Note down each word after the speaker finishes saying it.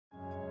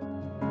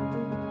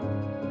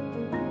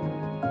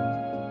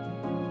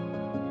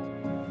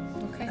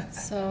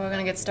So we're going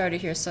to get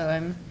started here. So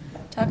I'm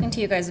talking to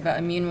you guys about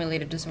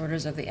immune-related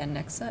disorders of the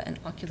adnexa and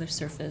ocular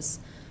surface.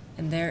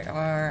 And there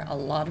are a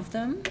lot of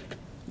them.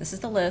 This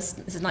is the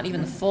list. This is not even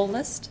the full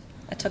list.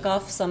 I took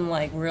off some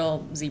like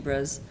real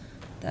zebras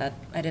that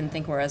I didn't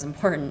think were as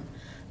important.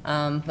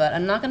 But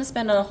I'm not going to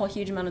spend a whole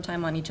huge amount of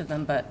time on each of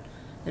them, but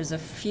there's a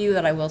few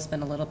that I will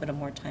spend a little bit of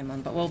more time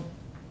on. But we'll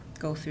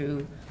go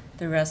through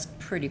the rest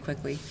pretty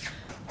quickly.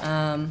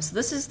 So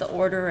this is the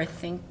order I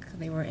think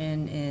they were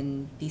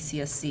in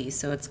BCSC,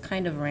 so it's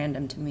kind of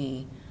random to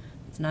me.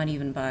 It's not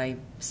even by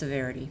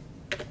severity.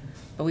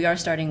 But we are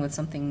starting with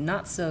something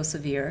not so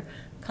severe,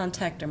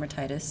 contact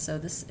dermatitis. So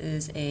this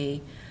is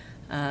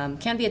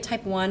can be a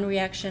type 1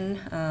 reaction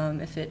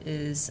if it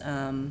is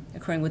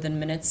occurring within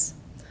minutes,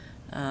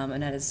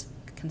 and that is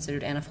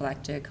considered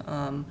anaphylactic.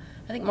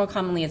 I think more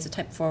commonly it's a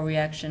type 4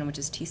 reaction, which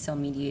is T-cell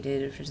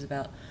mediated, which is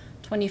about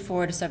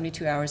 24 to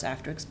 72 hours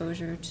after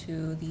exposure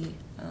to the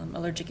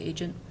allergic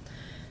agent.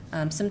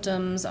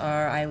 Symptoms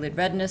are eyelid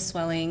redness,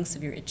 swelling,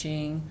 severe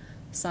itching.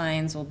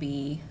 Signs will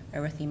be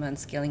erythema and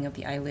scaling of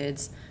the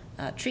eyelids.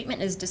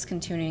 Treatment is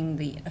discontinuing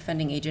the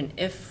offending agent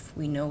if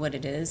we know what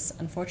it is.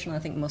 Unfortunately,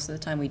 I think most of the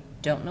time we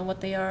don't know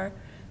what they are,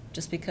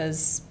 just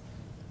because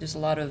there's a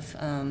lot of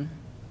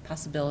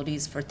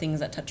possibilities for things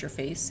that touch your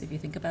face, if you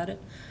think about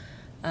it.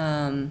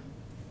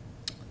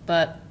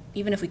 But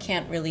even if we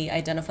can't really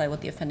identify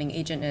what the offending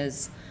agent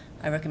is,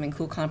 I recommend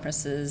cool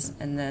compresses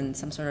and then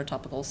some sort of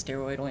topical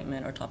steroid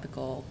ointment or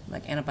topical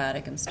like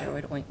antibiotic and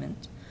steroid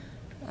ointment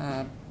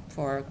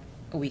for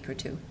a week or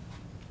two.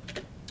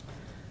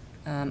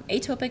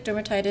 Atopic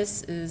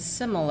dermatitis is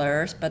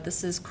similar, but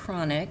this is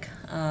chronic,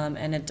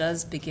 and it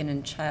does begin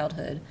in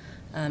childhood.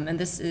 And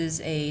this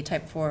is a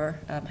type 4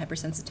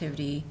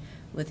 hypersensitivity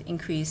with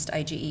increased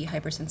IgE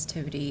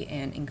hypersensitivity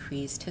and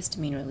increased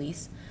histamine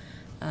release.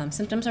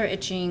 Symptoms are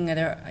itching.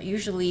 There are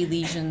usually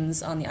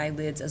lesions on the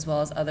eyelids as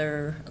well as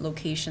other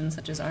locations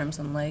such as arms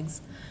and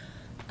legs.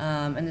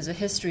 And there's a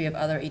history of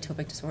other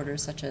atopic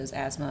disorders such as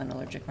asthma and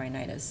allergic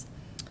rhinitis.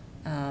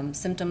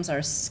 Symptoms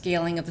are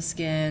scaling of the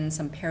skin,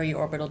 some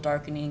periorbital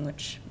darkening,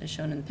 which is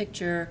shown in the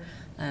picture,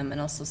 and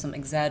also some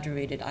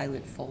exaggerated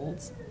eyelid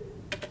folds.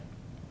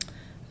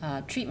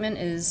 Treatment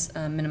is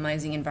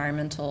minimizing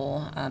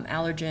environmental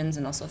allergens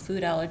and also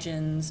food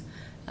allergens,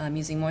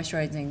 using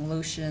moisturizing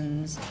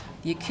lotions.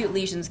 The acute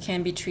lesions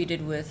can be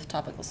treated with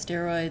topical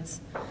steroids,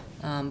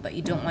 but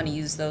you don't want to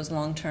use those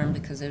long-term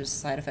because there's a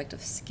side effect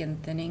of skin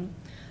thinning.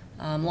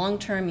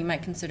 Long-term, you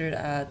might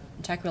consider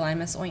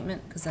tacrolimus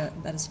ointment because that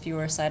has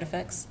fewer side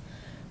effects.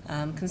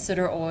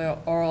 Consider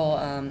oral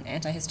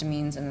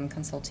antihistamines and then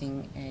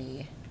consulting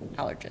an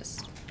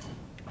allergist.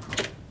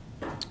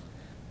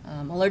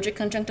 Allergic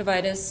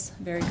conjunctivitis,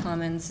 very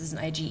common. This is an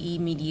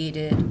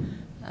IgE-mediated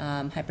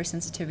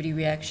hypersensitivity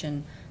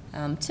reaction.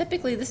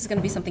 Typically, this is going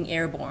to be something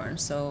airborne,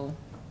 so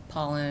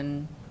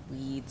pollen,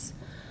 weeds,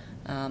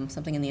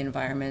 something in the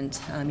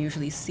environment,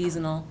 usually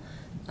seasonal.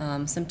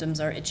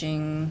 Symptoms are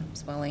itching,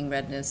 swelling,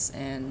 redness,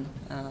 and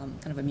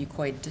kind of a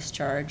mucoid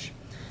discharge.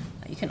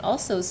 You can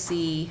also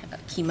see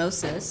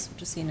chemosis,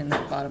 which is seen in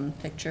that bottom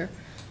picture,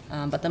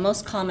 but the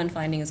most common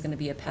finding is going to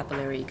be a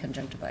papillary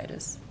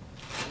conjunctivitis.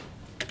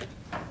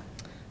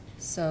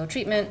 So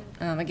treatment,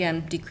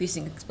 again,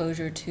 decreasing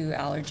exposure to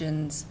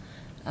allergens.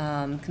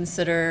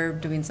 Consider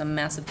doing some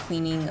massive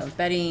cleaning of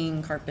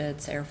bedding,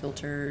 carpets, air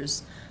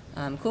filters,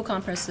 cool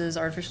compresses,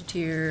 artificial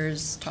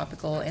tears,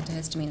 topical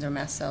antihistamines or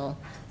mast cell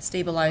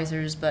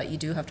stabilizers, but you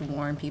do have to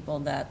warn people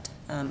that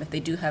if they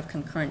do have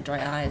concurrent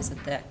dry eyes,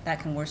 that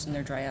can worsen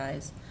their dry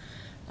eyes.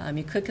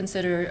 You could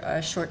consider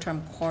a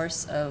short-term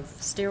course of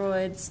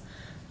steroids.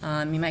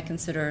 You might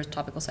consider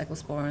topical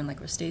cyclosporin like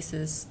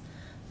Restasis,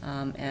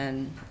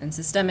 and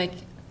systemic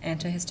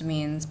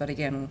antihistamines, but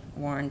again,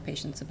 warn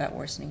patients about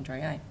worsening dry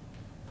eye.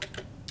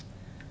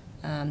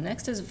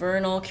 Next is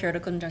vernal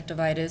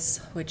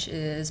keratoconjunctivitis, which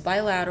is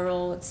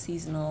bilateral, it's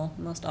seasonal,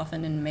 most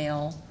often in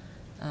male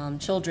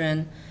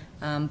children,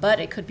 but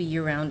it could be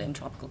year-round in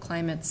tropical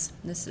climates.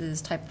 This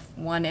is type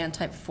 1 and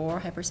type 4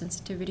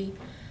 hypersensitivity.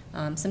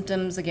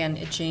 Symptoms, again,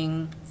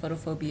 itching,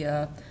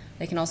 photophobia.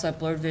 They can also have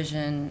blurred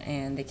vision,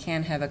 and they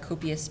can have a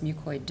copious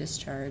mucoid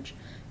discharge.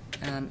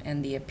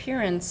 And the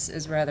appearance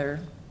is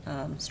rather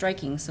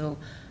striking. So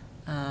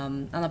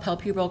on the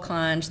palpebral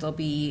conj, there'll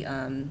be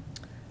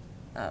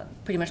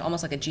pretty much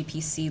almost like a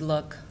GPC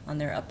look on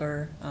their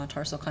upper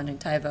tarsal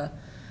conjunctiva.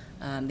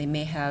 They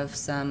may have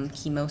some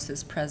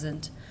chemosis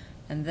present.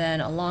 And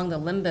then along the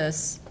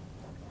limbus,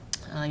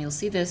 you'll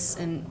see this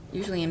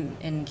usually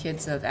in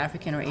kids of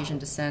African or Asian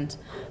descent,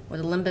 where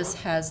the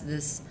limbus has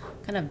this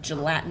kind of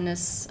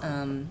gelatinous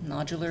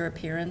nodular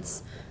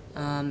appearance.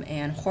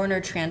 And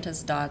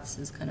Horner-Trantas dots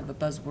is kind of a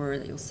buzzword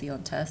that you'll see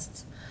on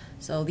tests.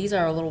 So these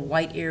are little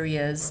white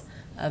areas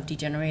of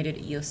degenerated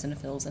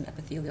eosinophils and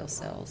epithelial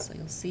cells. So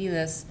you'll see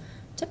this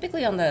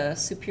typically on the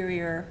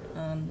superior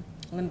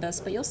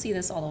limbus, but you'll see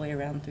this all the way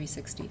around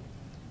 360.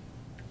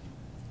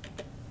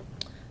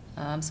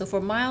 So for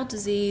mild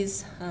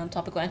disease,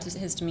 topical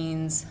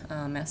antihistamines,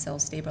 mast cell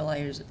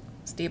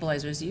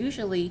stabilizers.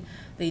 Usually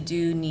they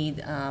do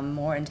need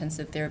more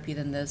intensive therapy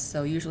than this,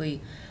 so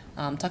usually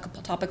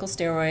topical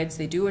steroids,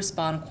 they do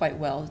respond quite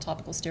well to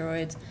topical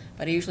steroids,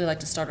 but I usually like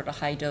to start at a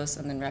high dose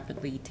and then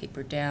rapidly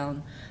taper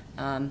down.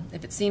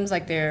 If it seems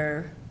like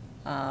they're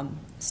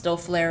still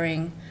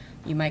flaring,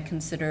 you might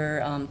consider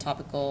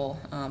topical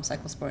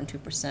cyclosporin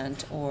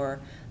 2% or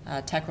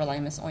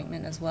tacrolimus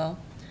ointment as well.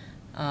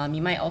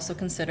 You might also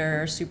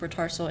consider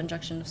supratarsal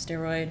injection of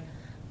steroid.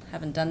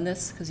 Haven't done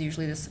this because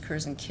usually this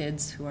occurs in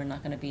kids who are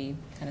not going to be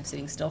kind of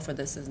sitting still for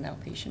this as an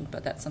outpatient,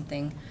 but that's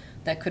something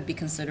that could be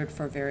considered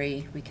for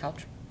very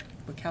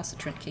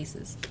recalcitrant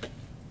cases.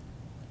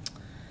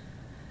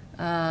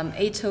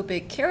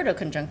 Atopic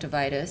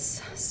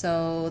keratoconjunctivitis.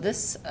 So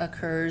this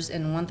occurs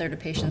in 1/3 of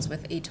patients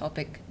with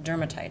atopic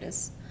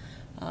dermatitis.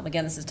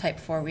 Again, this is type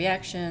 4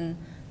 reaction.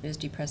 There's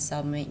depressed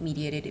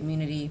cell-mediated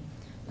immunity.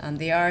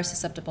 They are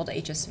susceptible to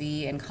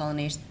HSV and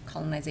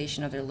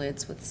colonization of their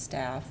lids with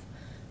staph.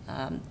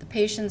 The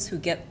patients who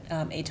get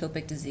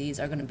atopic disease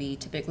are going to be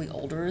typically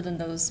older than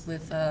those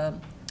with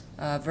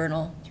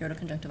vernal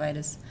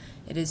keratoconjunctivitis.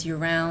 It is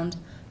year-round.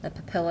 The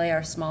papillae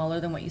are smaller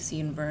than what you see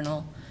in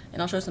vernal.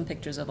 And I'll show some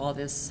pictures of all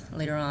this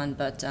later on,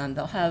 but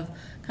they'll have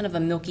kind of a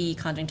milky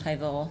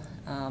conjunctival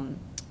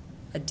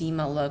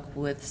edema look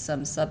with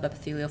some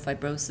subepithelial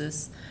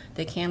fibrosis.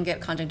 They can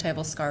get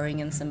conjunctival scarring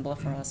and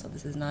symblepharon, so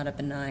this is not a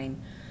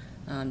benign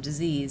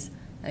disease.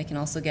 They can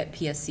also get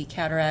PSC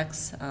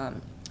cataracts,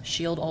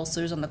 shield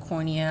ulcers on the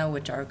cornea,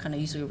 which are kind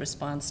of usually a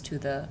response to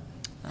the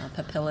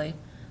papillae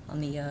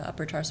on the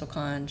upper tarsal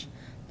conj.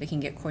 They can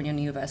get corneal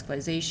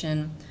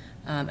neovascularization,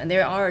 and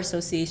there are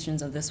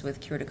associations of this with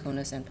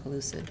keratoconus and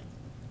pellucid.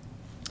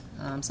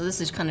 So this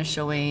is kind of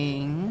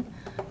showing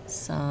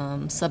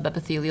some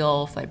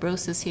subepithelial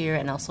fibrosis here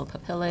and also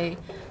papillae.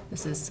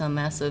 This is some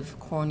massive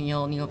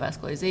corneal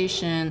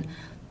neovascularization,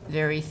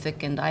 very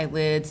thickened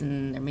eyelids,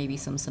 and there may be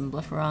some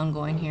symblepharon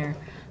going here.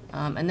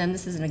 And then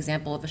this is an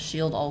example of a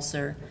shield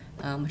ulcer,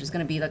 which is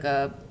going to be like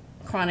a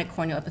chronic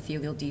corneal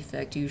epithelial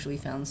defect, usually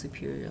found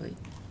superiorly.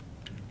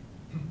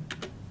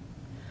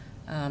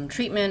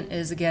 Treatment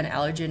is, again,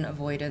 allergen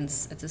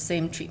avoidance. It's the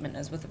same treatment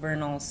as with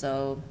vernal,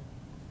 so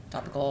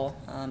topical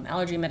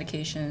allergy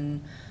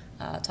medication,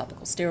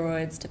 topical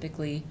steroids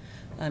typically.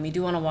 You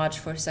do want to watch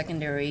for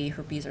secondary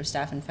herpes or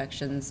staph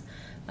infections.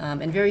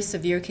 In very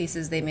severe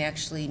cases, they may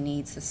actually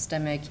need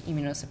systemic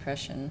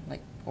immunosuppression,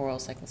 like oral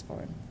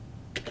cyclosporin.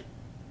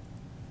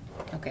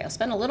 Okay, I'll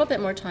spend a little bit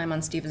more time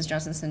on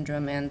Stevens-Johnson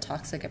syndrome and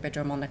toxic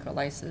epidermal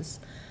necrolysis,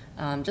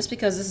 just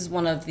because this is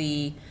one of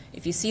the,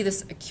 if you see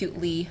this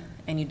acutely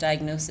and you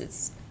diagnose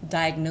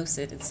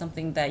it, it's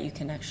something that you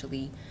can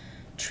actually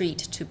treat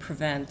to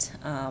prevent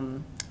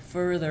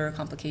further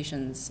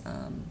complications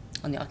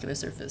on the ocular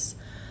surface.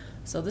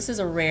 So this is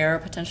a rare,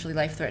 potentially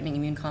life-threatening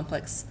immune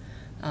complex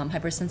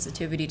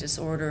hypersensitivity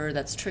disorder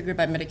that's triggered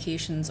by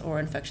medications or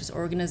infectious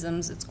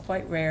organisms. It's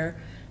quite rare.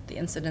 The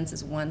incidence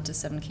is 1 to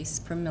 7 cases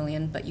per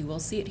million, but you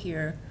will see it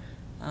here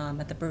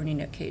at the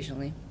burning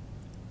occasionally.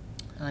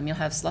 You'll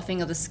have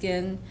sloughing of the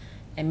skin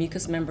and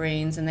mucous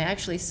membranes, and they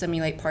actually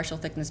simulate partial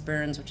thickness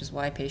burns, which is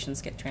why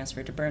patients get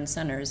transferred to burn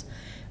centers.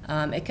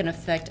 It can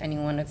affect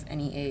anyone of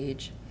any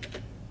age.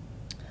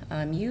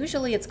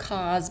 Usually it's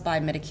caused by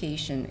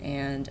medication,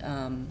 and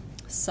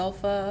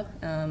sulfa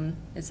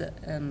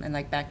and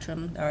like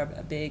Bactrim are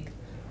a big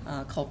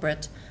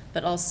culprit,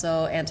 but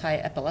also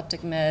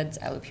anti-epileptic meds,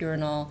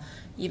 allopurinol,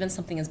 even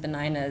something as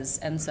benign as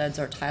NSAIDs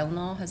or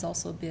Tylenol has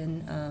also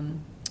been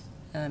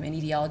an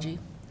etiology.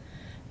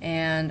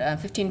 And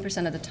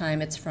 15% of the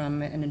time it's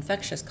from an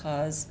infectious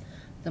cause,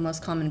 the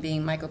most common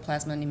being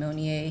Mycoplasma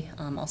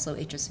pneumoniae, also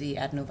HSV,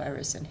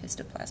 adenovirus, and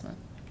histoplasma.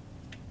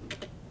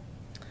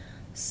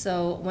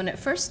 So when it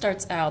first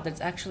starts out,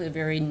 it's actually a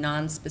very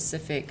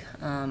non-specific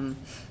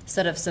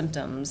set of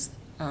symptoms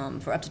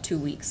for up to 2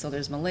 weeks. So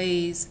there's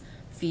malaise,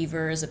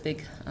 fever is a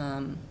big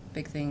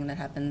thing that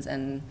happens,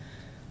 and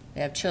they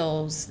have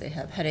chills, they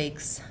have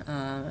headaches,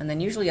 and then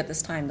usually at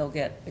this time they'll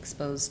get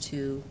exposed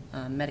to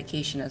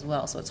medication as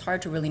well. So it's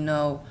hard to really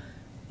know,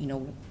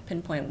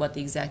 pinpoint what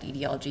the exact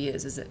etiology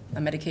is. Is it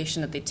a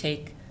medication that they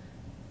take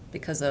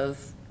because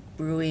of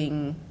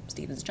brewing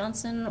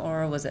Stevens-Johnson,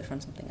 or was it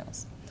from something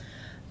else?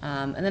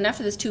 And then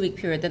after this 2-week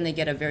period, then they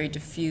get a very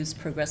diffuse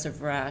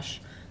progressive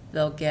rash.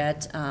 They'll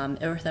get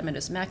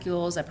erythematous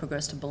macules that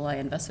progress to bullae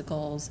and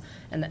vesicles,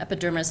 and the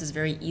epidermis is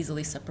very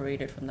easily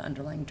separated from the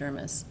underlying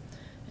dermis.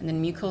 And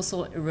then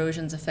mucosal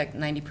erosions affect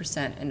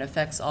 90% and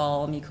affects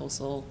all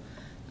mucosal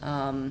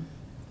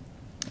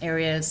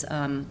areas,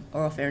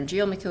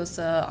 oropharyngeal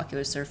mucosa,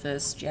 ocular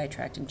surface, GI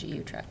tract, and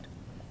GU tract.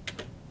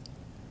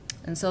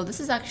 And so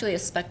this is actually a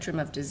spectrum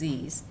of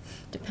disease,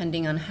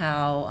 depending on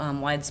how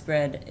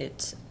widespread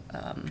it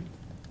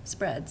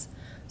spreads.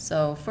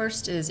 So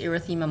first is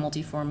erythema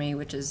multiforme,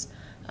 which is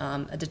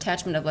a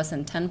detachment of less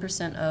than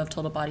 10% of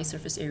total body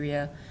surface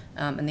area,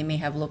 and they may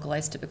have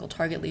localized typical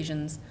target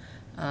lesions.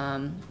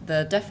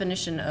 The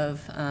definition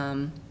of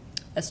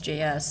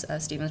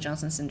SJS,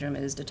 Stevens-Johnson syndrome,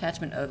 is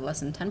detachment of less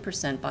than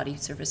 10% body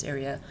surface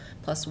area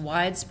plus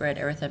widespread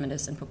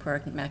erythematous and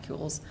purpuric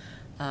macules.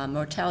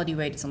 Mortality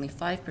rate is only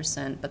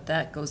 5%, but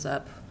that goes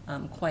up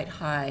quite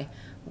high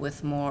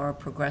with more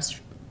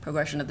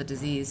progression of the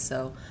disease.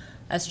 So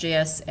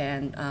SJS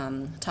and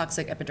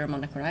toxic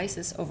epidermal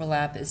necrotitis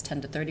overlap is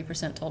 10 to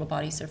 30% total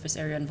body surface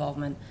area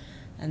involvement.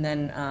 And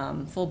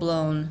then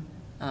full-blown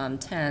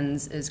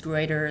TENS is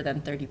greater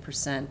than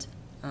 30%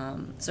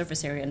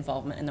 surface area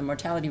involvement, and the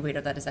mortality rate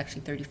of that is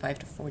actually 35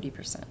 to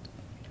 40%.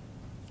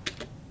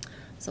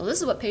 So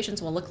this is what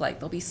patients will look like.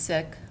 They'll be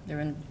sick.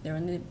 They're in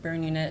the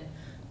burn unit.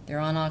 They're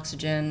on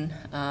oxygen.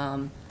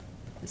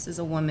 This is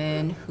a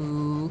woman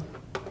who,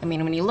 I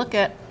mean, when you look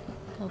at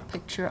the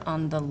picture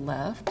on the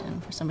left,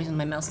 and for some reason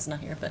my mouse is not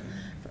here, but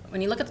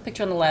when you look at the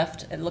picture on the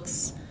left, it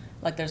looks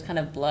like there's kind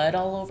of blood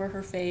all over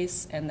her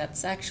face, and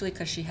that's actually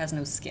because she has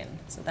no skin.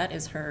 So that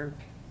is her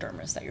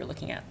dermis that you're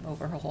looking at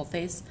over her whole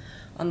face.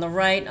 On the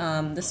right,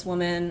 this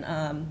woman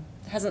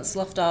hasn't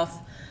sloughed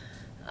off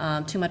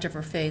too much of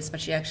her face,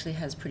 but she actually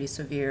has pretty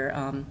severe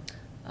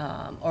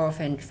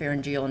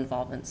oropharyngeal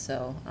involvement.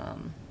 So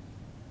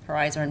her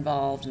eyes are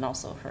involved, and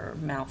also her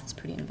mouth is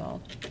pretty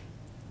involved.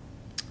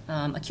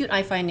 Acute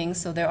eye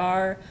findings, so there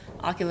are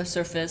ocular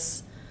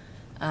surface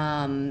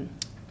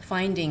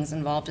findings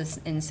involved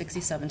in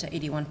 67 to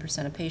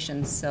 81% of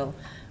patients. So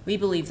we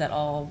believe that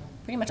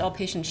pretty much all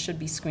patients should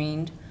be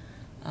screened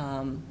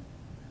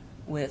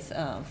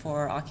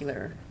for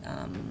ocular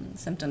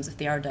symptoms if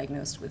they are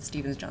diagnosed with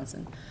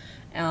Stevens-Johnson.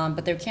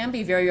 But there can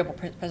be variable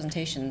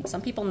presentation.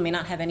 Some people may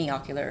not have any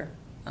ocular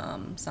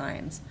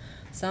signs.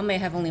 Some may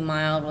have only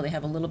mild, or they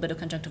have a little bit of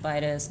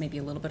conjunctivitis, maybe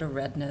a little bit of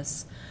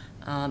redness,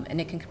 and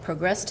it can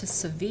progress to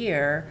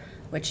severe,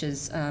 which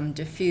is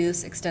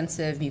diffuse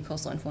extensive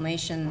mucosal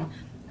inflammation,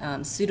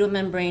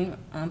 pseudomembrane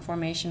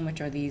formation, which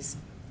are these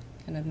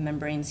kind of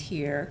membranes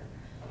here,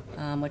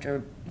 which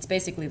are, it's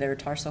basically their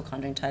tarsal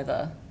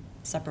conjunctiva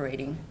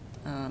separating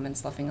and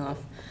sloughing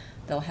off.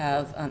 They'll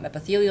have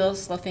epithelial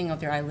sloughing of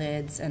their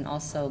eyelids and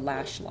also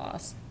lash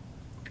loss.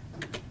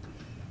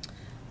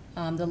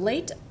 The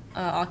late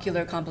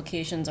ocular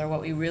complications are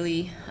what we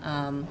really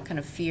kind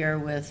of fear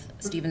with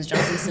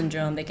Stevens-Johnson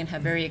syndrome. They can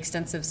have very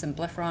extensive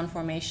symblepharon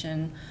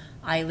formation,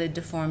 eyelid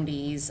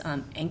deformities,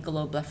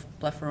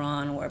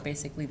 ankyloblepharon, where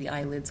basically the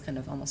eyelids kind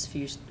of almost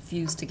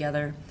fuse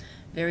together.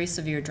 Very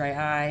severe dry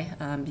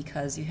eye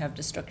because you have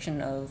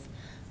destruction of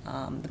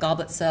the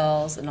goblet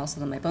cells and also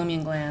the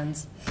meibomian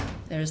glands.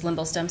 There's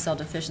limbal stem cell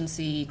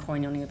deficiency,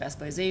 corneal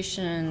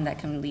neovascularization that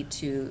can lead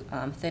to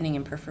thinning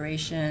and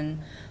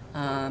perforation.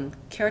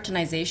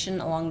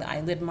 Keratinization along the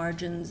eyelid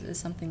margins is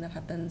something that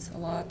happens a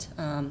lot,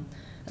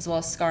 as well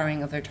as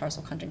scarring of their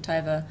tarsal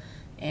conjunctiva.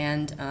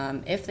 And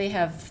if they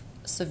have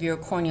severe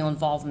corneal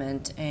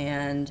involvement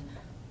and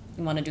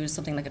you want to do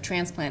something like a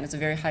transplant, it's a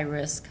very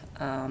high-risk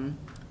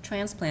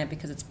transplant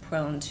because it's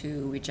prone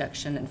to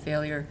rejection and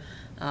failure.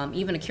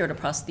 Even a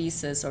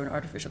keratoprosthesis or an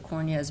artificial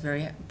cornea is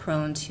very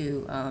prone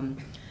to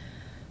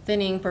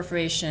thinning,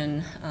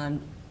 perforation,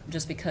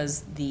 just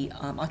because the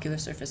ocular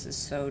surface is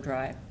so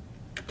dry.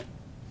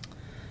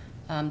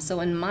 So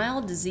in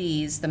mild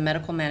disease, the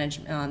medical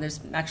management, there's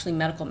actually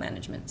medical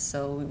management.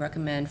 So we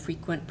recommend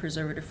frequent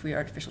preservative-free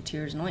artificial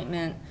tears and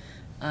ointment.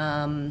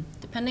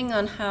 Depending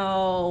on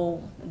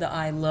how the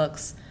eye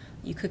looks,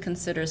 you could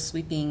consider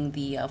sweeping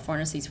the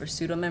fornices for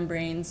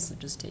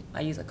pseudomembranes.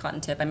 I use a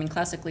cotton tip. I mean,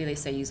 classically they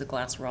say use a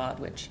glass rod,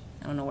 which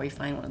I don't know where you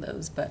find one of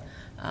those, but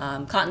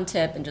cotton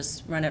tip and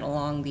just run it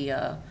along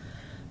the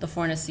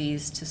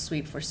fornices to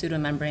sweep for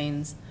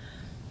pseudomembranes.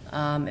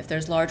 If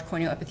there's large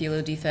corneal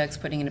epithelial defects,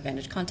 putting in a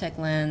bandaged contact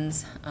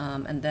lens,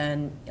 and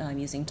then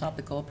using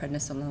topical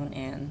prednisolone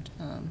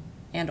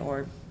and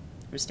or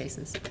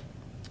Restasis.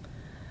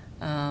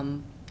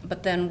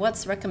 But then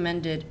what's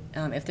recommended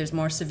if there's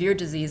more severe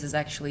disease is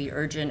actually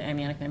urgent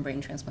amniotic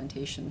membrane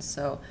transplantation.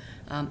 So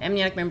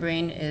amniotic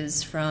membrane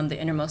is from the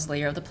innermost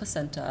layer of the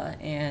placenta,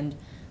 and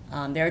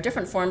there are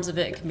different forms of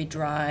it. It can be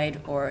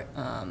dried or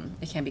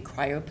it can be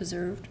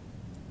cryopreserved.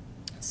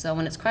 So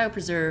when it's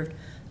cryopreserved,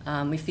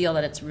 we feel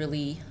that it's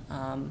really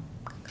kind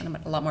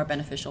of a lot more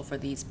beneficial for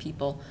these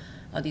people,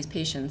 these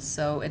patients.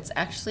 So it's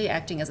actually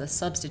acting as a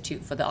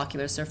substitute for the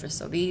ocular surface.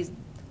 So these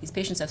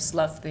patients have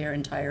sloughed their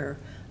entire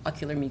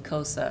ocular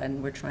mucosa,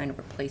 and we're trying to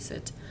replace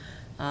it.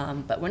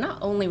 But we're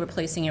not only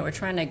replacing it, we're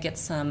trying to get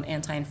some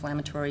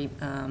anti-inflammatory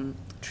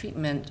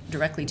treatment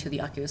directly to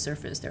the ocular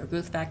surface. There are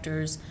growth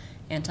factors,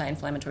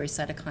 anti-inflammatory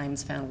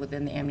cytokines found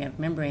within the amniotic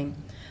membrane.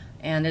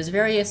 And there's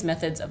various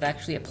methods of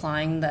actually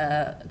applying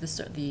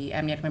the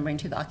amniotic membrane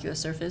to the ocular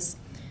surface.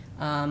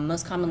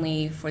 Most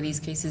commonly for these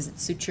cases,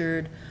 it's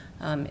sutured.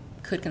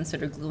 Could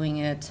consider gluing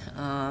it.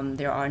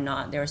 There are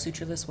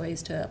sutureless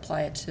ways to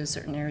apply it to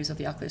certain areas of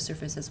the ocular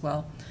surface as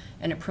well.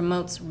 And it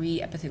promotes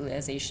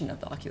re-epithelialization of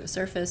the ocular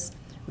surface,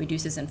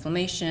 reduces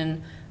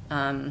inflammation,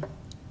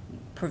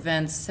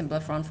 prevents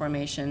symblepharon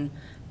formation,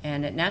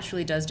 and it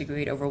naturally does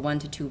degrade over 1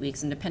 to 2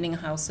 weeks. And depending on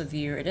how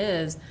severe it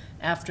is,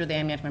 after the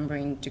amniotic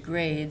membrane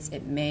degrades,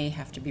 it may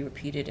have to be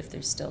repeated if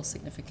there's still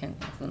significant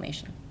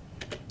inflammation.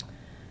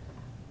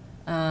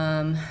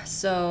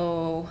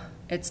 So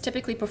it's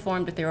typically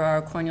performed if there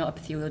are corneal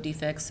epithelial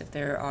defects, if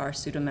there are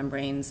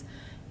pseudomembranes,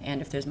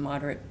 and if there's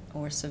moderate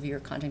or severe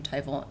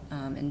conjunctival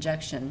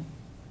injection.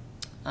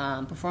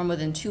 Perform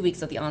within 2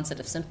 weeks of the onset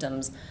of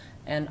symptoms,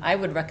 and I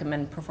would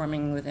recommend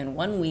performing within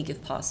 1 week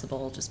if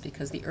possible, just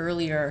because the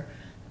earlier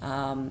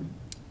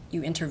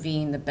you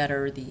intervene, the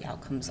better the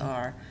outcomes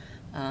are.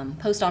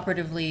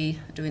 Post-operatively,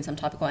 doing some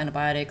topical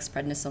antibiotics,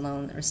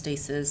 prednisolone,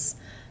 Restasis,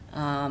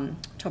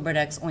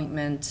 Tobradex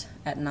ointment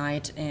at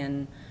night,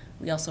 and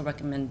we also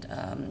recommend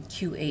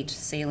Q8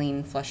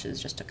 saline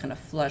flushes just to kind of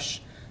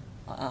flush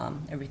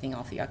everything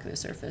off the ocular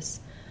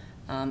surface.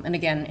 And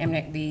again,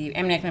 the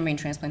amniotic membrane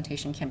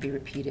transplantation can be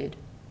repeated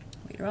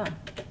later on.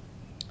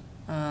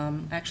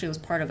 Actually, it was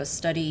part of a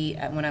study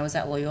when I was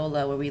at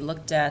Loyola where we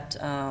looked at,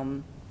 it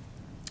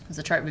was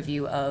a chart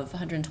review of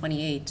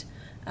 128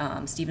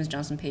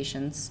 Stevens-Johnson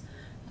patients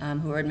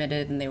who were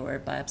admitted and they were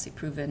biopsy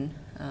proven.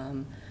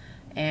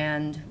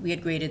 And we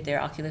had graded their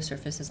ocular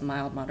surface as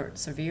mild, moderate,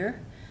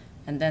 severe.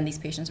 And then these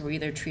patients were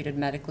either treated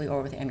medically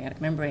or with amniotic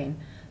membrane.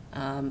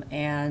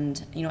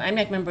 And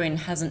amniotic membrane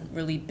hasn't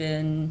really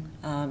been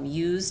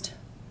used,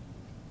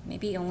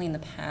 maybe only in the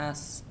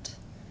past,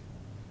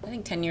 I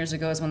think 10 years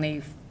ago is when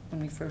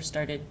we first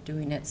started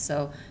doing it.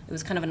 So it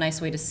was kind of a nice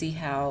way to see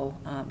how,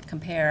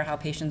 compare how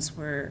patients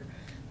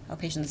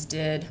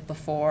did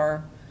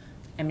before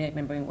amniotic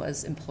membrane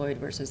was employed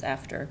versus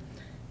after.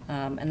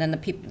 And then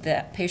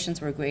the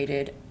patients were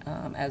graded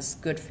as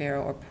good, fair,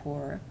 or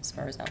poor as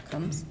far as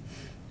outcomes.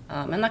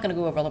 I'm not going to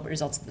go over all the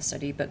results of the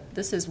study, but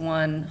this is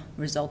one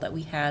result that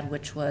we had,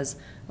 which was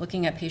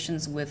looking at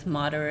patients with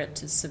moderate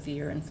to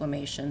severe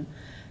inflammation.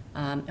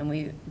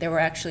 And there were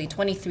actually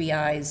 23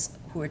 eyes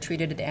who were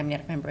treated at the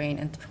amniotic membrane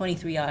and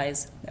 23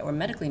 eyes that were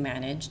medically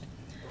managed.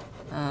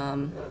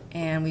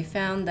 And we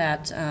found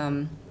that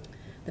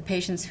the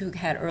patients who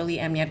had early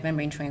amniotic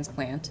membrane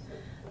transplant,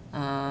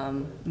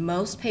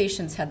 most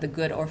patients had the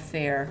good or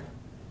fair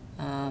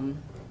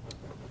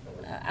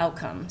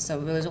outcome. So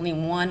there was only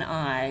one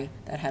eye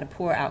that had a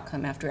poor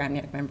outcome after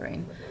amniotic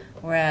membrane,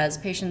 whereas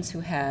patients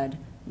who had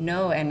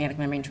no amniotic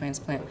membrane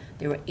transplant,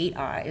 there were 8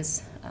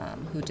 eyes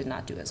who did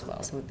not do as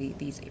well. So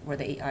these were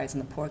the 8 eyes in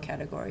the poor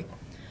category.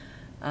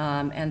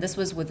 And this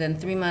was within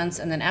 3 months,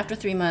 and then after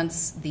 3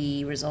 months,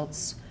 the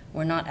results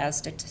were not as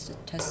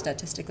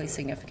statistically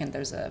significant.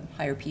 There's a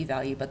higher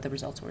p-value, but the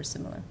results were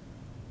similar.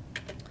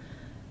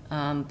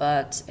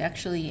 But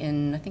actually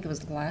I think it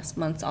was last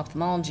month's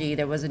ophthalmology,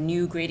 there was a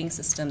new grading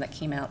system that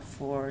came out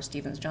for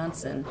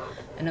Stevens-Johnson,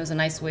 and it was a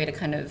nice way to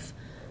kind of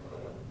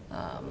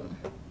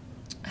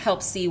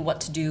help see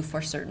what to do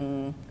for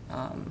certain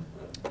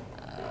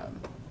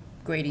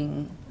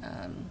grading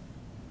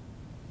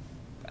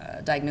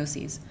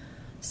diagnoses.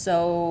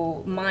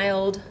 So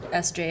mild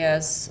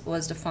SJS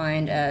was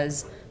defined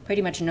as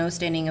pretty much no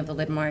staining of the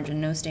lid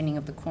margin, no staining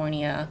of the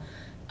cornea,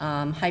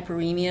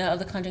 hyperemia of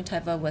the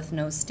conjunctiva with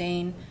no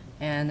stain,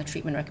 and the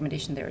treatment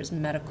recommendation there is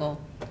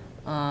medical.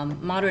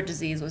 Moderate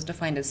disease was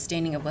defined as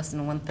staining of less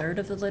than 1/3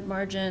 of the lid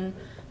margin,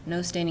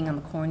 no staining on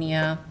the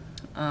cornea,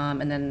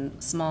 and then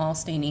small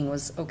staining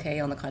was okay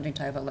on the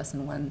conjunctiva, less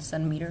than 1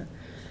 centimeter.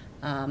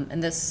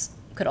 And this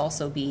could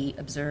also be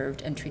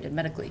observed and treated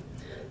medically.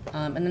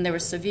 And then there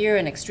was severe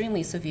and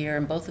extremely severe,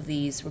 and both of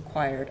these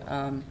required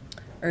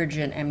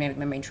urgent amniotic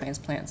membrane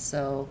transplants.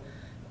 So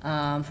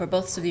for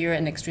both severe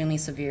and extremely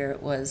severe,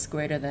 it was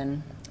greater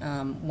than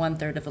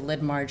 1/3 of the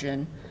lid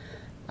margin.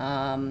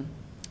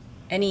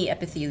 Any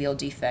epithelial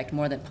defect,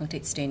 more than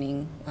punctate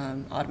staining,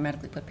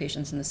 automatically put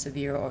patients in the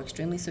severe or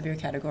extremely severe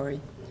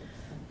category.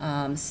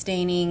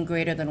 Staining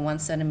greater than 1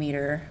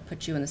 centimeter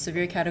put you in the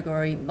severe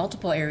category.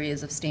 Multiple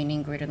areas of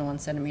staining greater than 1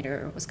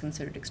 centimeter was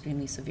considered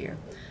extremely severe.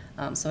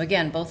 So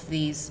again, both of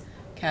these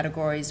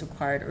categories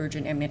required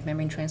urgent amniotic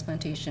membrane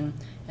transplantation,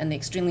 and the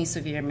extremely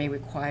severe may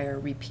require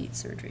repeat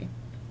surgery.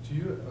 Do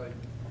you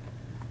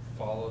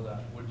follow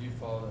that? Would you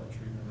follow that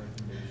treatment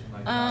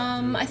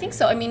recommendation? I think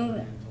so. I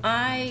mean,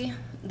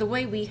 the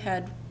way we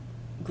had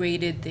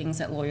graded things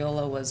at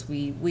Loyola was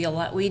we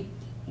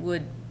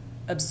would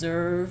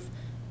observe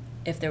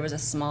if there was a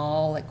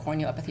small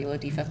corneal epithelial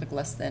defect,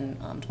 less than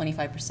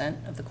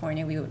 25% of the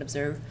cornea, we would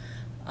observe.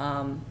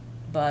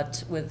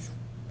 But with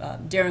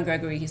Darren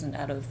Gregory, he's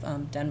out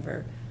of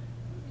Denver,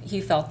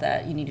 he felt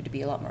that you needed to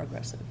be a lot more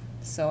aggressive.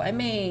 So I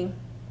may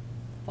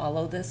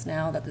follow this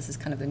now that this is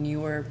kind of the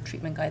newer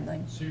treatment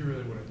guideline. So you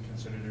really wouldn't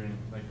consider doing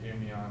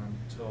amnion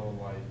until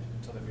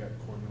they've got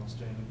corneal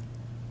staining?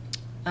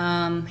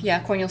 Yeah,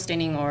 corneal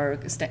staining or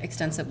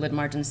extensive lid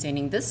margin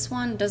staining. This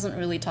one doesn't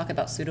really talk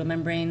about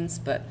pseudomembranes,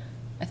 but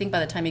I think by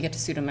the time you get to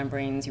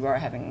pseudomembranes, you are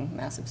having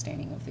massive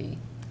staining of the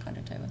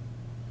conjunctiva.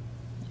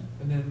 Yeah.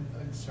 And then,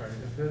 sorry,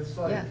 if it's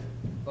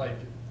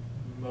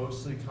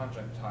mostly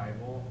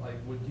conjunctival,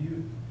 would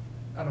you,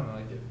 I don't know,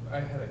 if I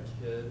had a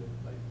kid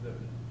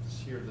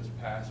this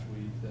past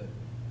week that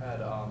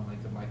had a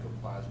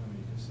mycoplasma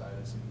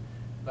mucositis and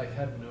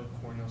had no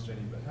corneal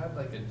staining, but had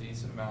a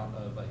decent amount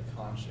of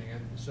conching,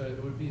 and so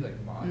it would be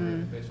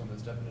moderate based on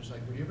this definition.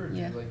 Would you ever do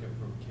a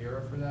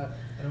Procera for that?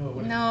 I know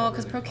it no,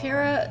 because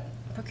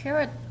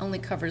Procura only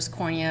covers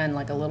cornea and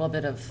like a little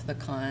bit of the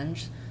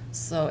conj.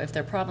 So if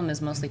their problem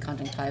is mostly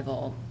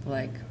conjunctival,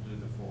 like Do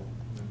the full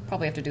membrane.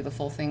 probably have to do the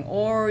full thing,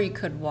 or you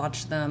could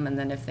watch them, and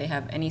then if they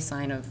have any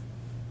sign of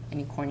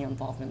any corneal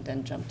involvement,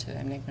 then jump to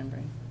amniotic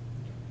membrane.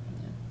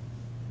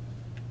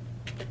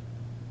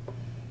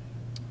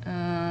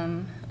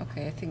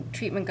 Okay, I think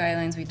treatment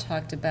guidelines we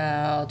talked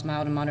about.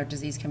 Mild and moderate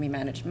disease can be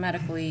managed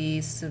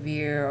medically.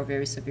 Severe or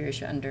very severe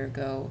should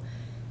undergo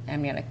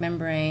amniotic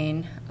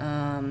membrane.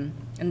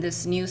 In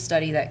this new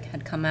study that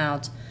had come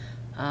out,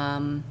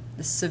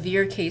 the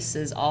severe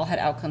cases all had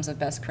outcomes of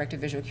best corrective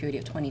visual acuity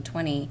of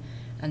 20/20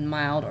 and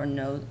mild or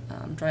no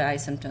dry eye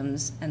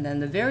symptoms. And then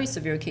the very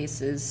severe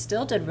cases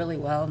still did really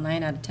well.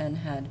 9 out of 10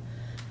 had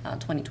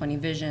 20/20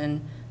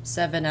 vision.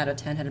 7 out of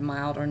 10 had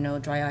mild or no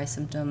dry eye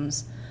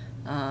symptoms.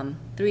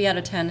 3 out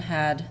of 10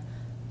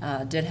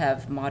 did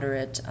have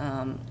moderate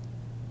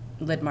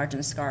lid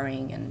margin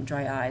scarring and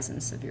dry eyes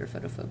and severe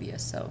photophobia.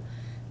 So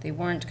they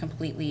weren't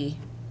completely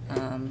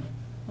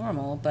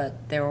normal,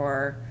 but they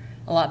were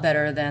a lot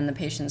better than the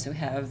patients who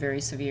have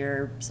very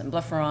severe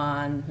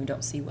symblepharon, who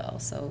don't see well.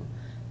 So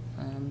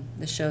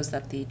this shows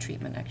that the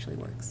treatment actually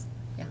works.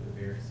 Yeah. For the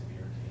very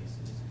severe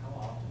cases, how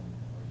often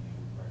are you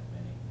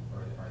recommending, or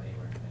are they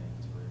recommending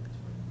to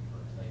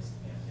replace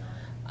the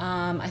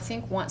amniotic? I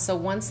think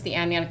once the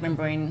amniotic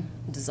membrane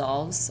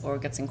dissolves or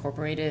gets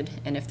incorporated,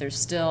 and if they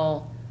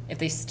still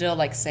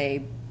like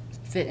say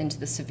fit into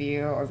the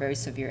severe or very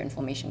severe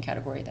inflammation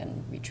category,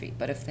 then retreat.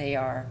 But if they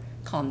are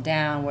calmed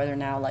down, where they're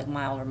now like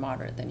mild or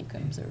moderate, then you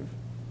can observe.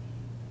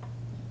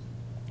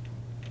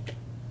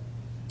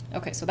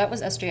 Okay, so that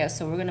was SJS.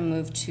 So we're going to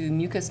move to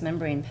mucous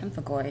membrane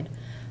pemphigoid.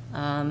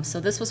 So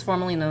this was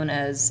formerly known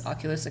as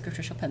ocular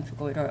cicatricial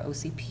pemphigoid, or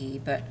OCP,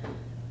 but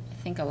I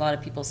think a lot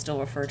of people still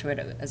refer to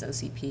it as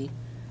OCP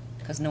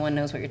because no one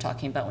knows what you're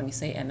talking about when you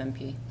say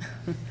MMP.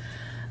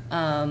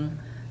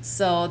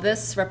 So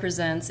this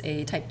represents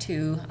a type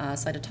 2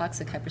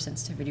 cytotoxic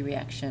hypersensitivity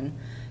reaction,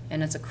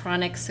 and it's a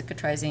chronic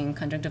cicatrizing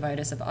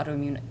conjunctivitis of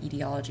autoimmune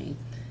etiology,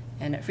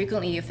 and it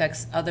frequently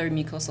affects other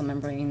mucosal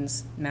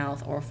membranes,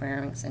 mouth,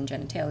 oropharynx, and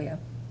genitalia.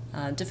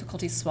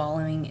 Difficulty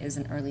swallowing is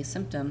an early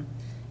symptom.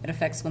 It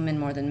affects women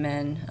more than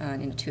men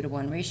in a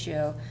 2-to-1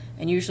 ratio,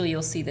 and usually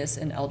you'll see this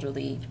in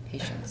elderly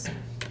patients.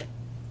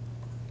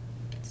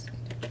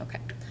 Okay.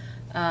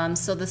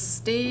 So the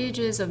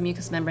stages of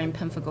mucous membrane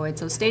pemphigoid.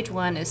 So stage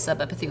 1 is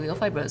subepithelial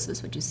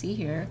fibrosis, which you see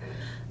here.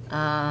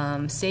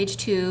 Stage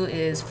 2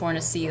 is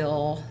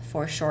fornicele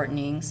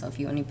foreshortening. So if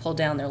you only pull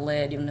down their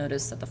lid, you'll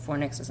notice that the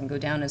fornix doesn't go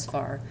down as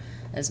far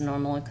as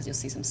normal because you'll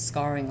see some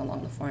scarring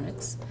along the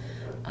fornix.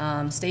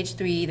 Stage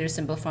 3, there's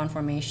symblepharon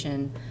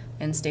formation.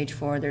 And stage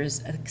 4,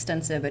 there's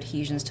extensive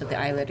adhesions to the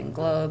eyelid and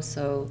globe.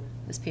 So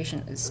this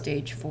patient is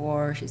stage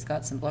 4. She's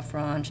got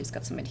symblepharon. She's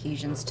got some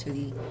adhesions to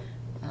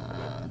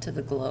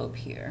the globe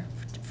here,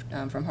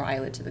 from her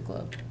eyelid to the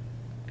globe.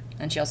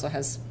 And she also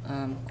has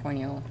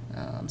corneal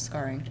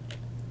scarring.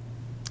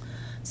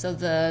 So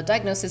the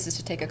diagnosis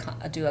is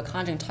to do a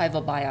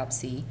conjunctival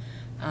biopsy.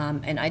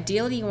 And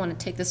ideally you want to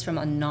take this from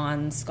a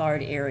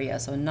non-scarred area,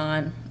 so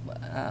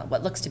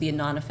what looks to be a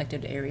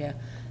non-affected area,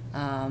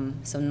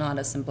 so not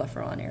a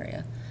symblepharon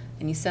area.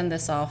 And you send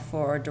this off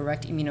for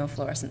direct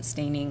immunofluorescent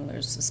staining.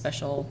 There's a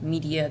special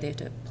media they have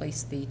to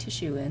place the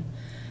tissue in.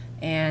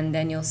 And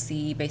then you'll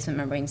see basement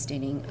membrane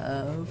staining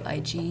of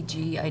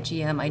IgG,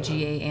 IgM,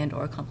 IgA, and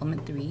or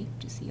complement 3,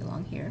 which you see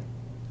along here.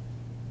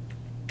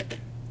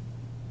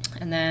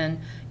 And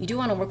then you do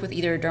want to work with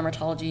either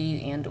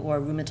dermatology and or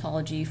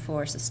rheumatology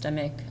for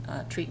systemic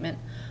treatment.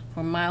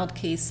 For mild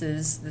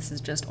cases, this is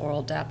just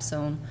oral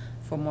dapsone.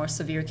 For more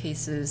severe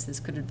cases, this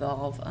could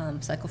involve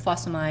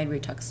cyclophosphamide,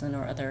 Rituxan,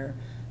 or other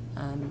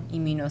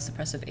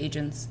immunosuppressive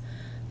agents.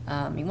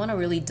 You want to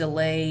really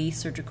delay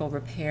surgical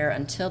repair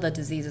until the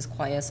disease is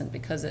quiescent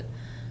because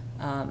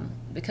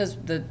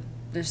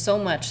there's so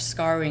much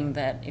scarring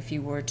that if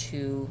you were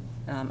to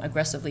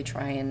aggressively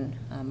try and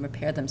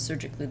repair them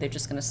surgically, they're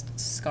just going to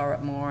scar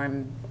up more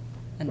and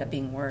end up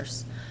being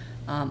worse.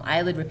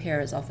 Eyelid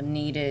repair is often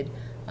needed.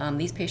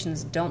 These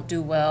patients don't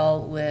do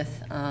well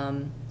with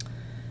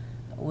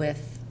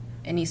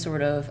any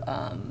sort of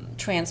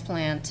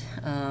transplant.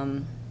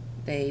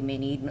 They may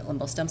need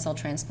limbal stem cell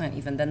transplant.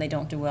 Even then they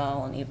don't do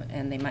well,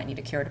 and they might need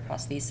a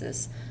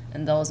keratoprosthesis,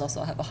 and those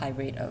also have a high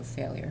rate of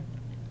failure.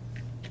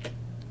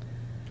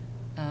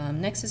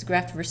 Next is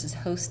graft versus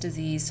host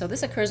disease. So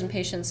this occurs in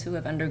patients who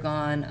have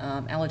undergone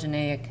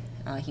allogeneic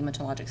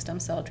hematologic stem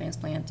cell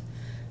transplant.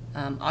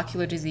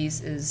 Ocular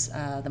disease is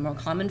the more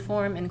common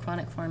form in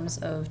chronic forms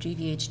of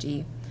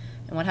GVHD.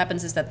 And what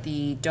happens is that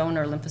the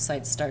donor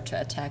lymphocytes start to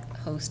attack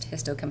host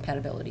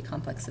histocompatibility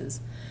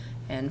complexes.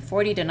 And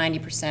 40 to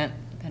 90%,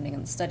 depending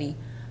on the study,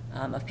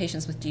 of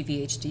patients with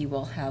GVHD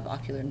will have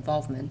ocular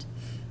involvement.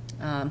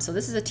 So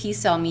this is a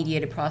T-cell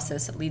mediated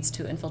process that leads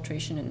to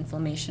infiltration and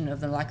inflammation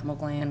of the lacrimal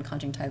gland,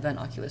 conjunctiva, and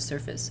ocular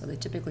surface. So they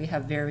typically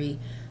have very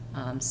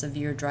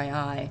severe dry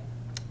eye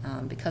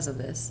because of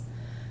this.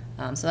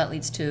 So that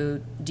leads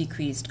to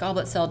decreased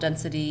goblet cell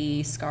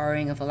density,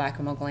 scarring of the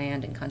lacrimal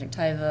gland and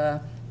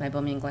conjunctiva,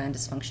 meibomian gland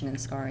dysfunction and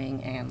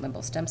scarring, and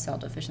limbal stem cell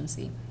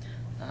deficiency.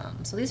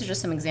 So these are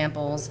just some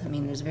examples. I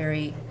mean, there's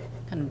very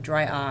kind of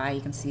dry eye.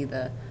 You can see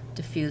the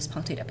diffuse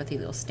punctate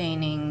epithelial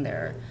staining.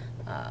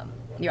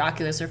 Your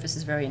ocular surface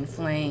is very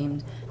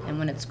inflamed, and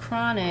when it's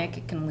chronic,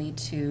 it can lead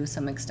to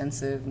some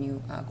extensive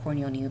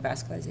corneal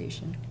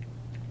neovascularization.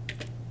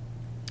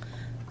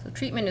 So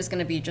treatment is going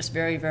to be just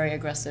very, very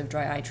aggressive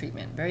dry eye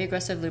treatment. Very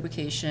aggressive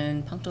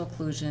lubrication, punctal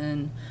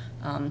occlusion,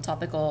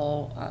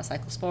 topical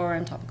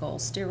cyclosporin, topical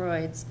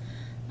steroids,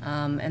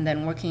 and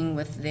then working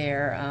with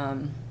their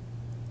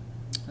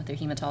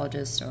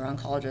hematologist or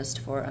oncologist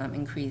for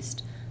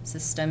increased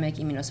systemic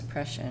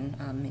immunosuppression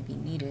may be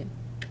needed.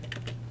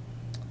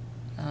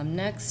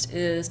 Next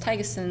is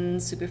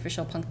Tygason's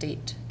superficial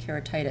punctate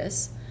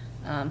keratitis.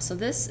 So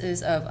this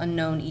is of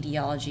unknown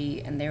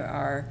etiology, and there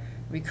are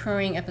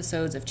recurring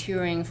episodes of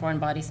tearing, foreign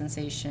body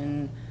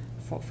sensation,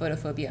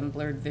 photophobia, and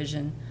blurred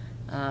vision.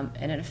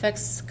 And it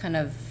affects kind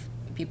of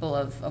people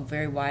of a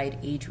very wide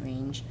age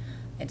range.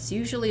 It's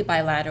usually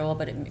bilateral,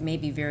 but it may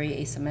be very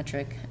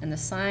asymmetric. And the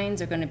signs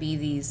are going to be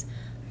these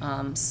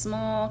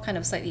small, kind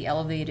of slightly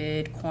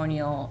elevated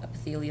corneal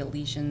epithelial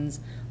lesions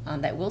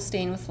that will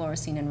stain with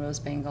fluorescein and rose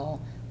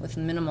bengal with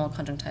minimal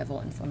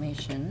conjunctival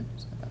inflammation.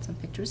 So I've got some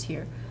pictures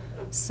here.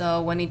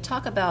 So when you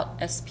talk about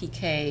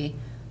SPK,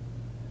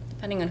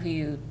 depending on who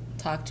you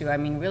talk to, I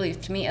mean, really,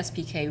 to me,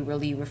 SPK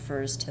really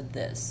refers to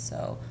this.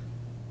 So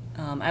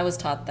I was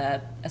taught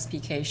that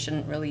SPK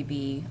shouldn't really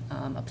be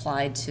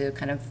applied to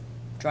kind of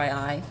dry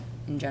eye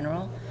in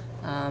general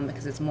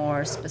because it's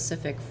more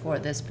specific for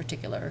this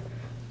particular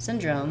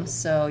syndrome.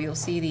 So you'll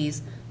see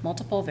these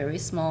multiple very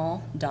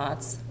small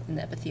dots in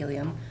the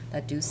epithelium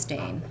that do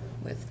stain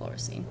with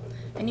fluorescein.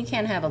 And you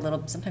can have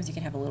sometimes you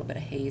can have a little bit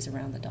of haze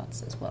around the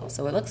dots as well.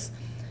 So it looks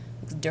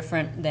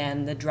different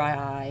than the dry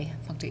eye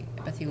punctate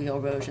epithelial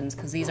erosions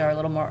because these are a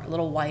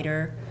little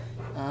wider.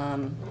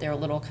 They're a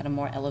little kind of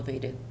more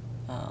elevated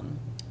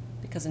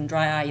because in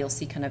dry eye you'll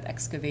see kind of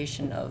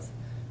excavation of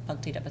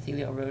punctate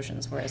epithelial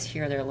erosions, whereas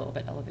here they're a little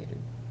bit elevated.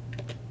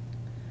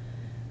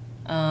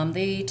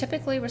 They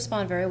typically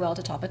respond very well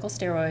to topical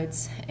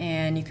steroids,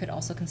 and you could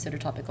also consider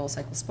topical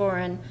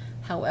cyclosporin.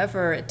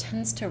 However, it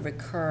tends to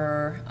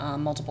recur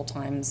multiple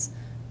times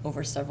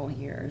over several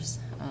years.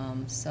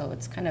 So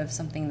it's kind of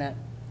something that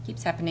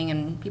keeps happening,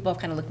 and people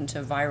have kind of looked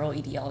into viral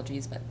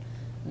etiologies, but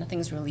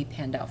nothing's really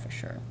panned out for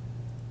sure.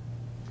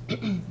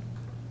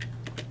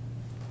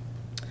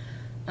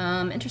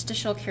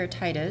 Interstitial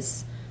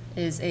keratitis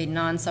is a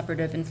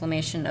non-suppurative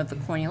inflammation of the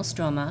corneal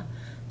stroma.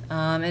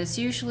 It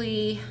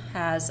usually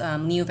has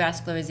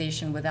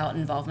neovascularization without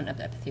involvement of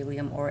the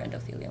epithelium or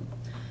endothelium.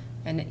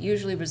 And it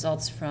usually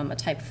results from a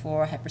type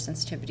 4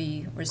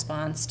 hypersensitivity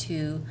response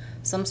to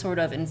some sort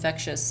of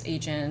infectious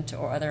agent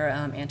or other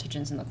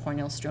antigens in the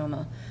corneal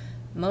stroma.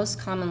 Most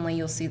commonly,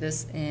 you'll see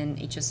this in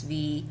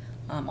HSV,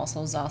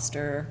 also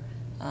zoster,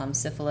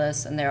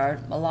 syphilis, and there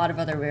are a lot of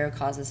other rare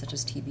causes such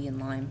as TB and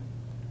Lyme.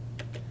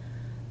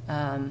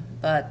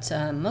 But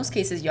most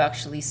cases you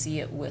actually see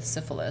it with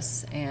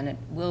syphilis, and it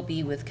will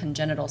be with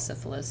congenital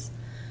syphilis.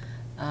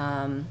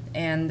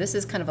 And this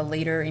is kind of a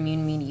later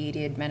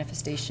immune-mediated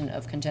manifestation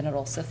of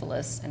congenital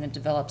syphilis, and it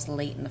develops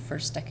late in the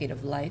first decade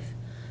of life.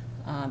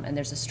 And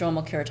there's a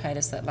stromal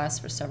keratitis that lasts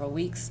for several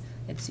weeks.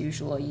 It's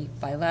usually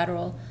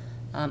bilateral.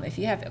 If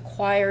you have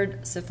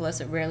acquired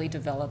syphilis, it rarely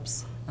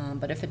develops,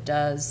 but if it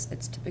does,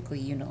 it's typically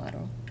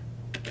unilateral.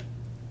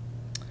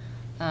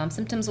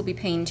 Symptoms will be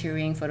pain,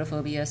 tearing,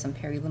 photophobia, some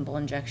perilimbal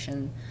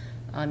injection.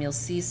 You'll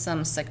see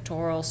some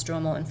sectoral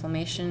stromal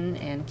inflammation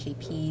and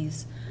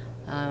KPs.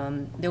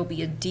 There will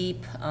be a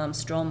deep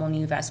stromal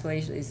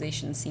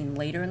neovascularization seen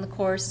later in the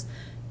course,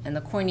 and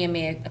the cornea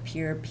may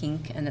appear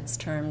pink, and it's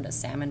termed a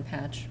salmon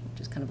patch, which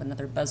is kind of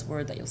another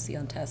buzzword that you'll see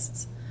on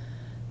tests.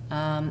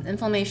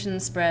 Inflammation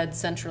spreads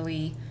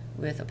centrally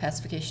with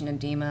opacification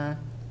edema,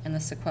 and the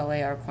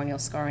sequelae are corneal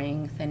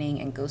scarring,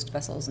 thinning, and ghost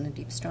vessels in the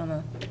deep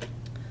stroma.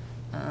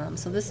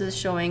 So this is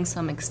showing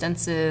some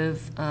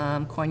extensive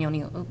corneal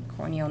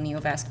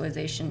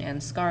neovascularization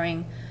and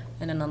scarring,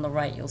 and then on the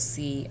right you'll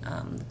see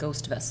the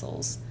ghost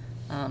vessels.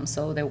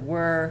 So there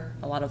were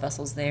a lot of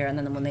vessels there, and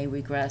then when they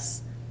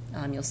regress,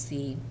 you'll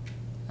see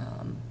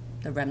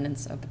the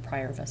remnants of the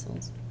prior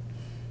vessels.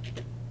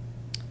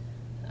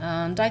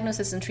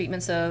 Diagnosis and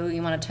treatment, so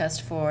you want to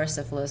test for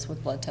syphilis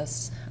with blood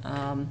tests.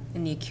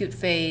 In the acute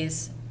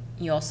phase,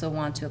 you also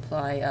want to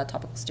apply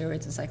topical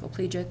steroids and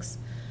cycloplegics.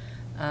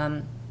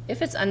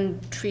 If it's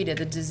untreated,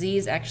 the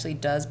disease actually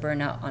does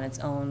burn out on its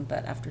own,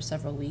 but after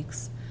several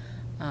weeks.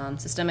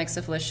 Systemic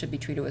syphilis should be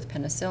treated with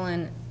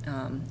penicillin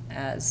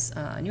as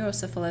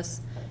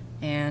neurosyphilis,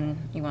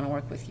 and you want to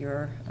work with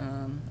your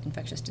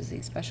infectious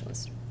disease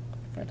specialist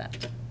for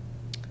that.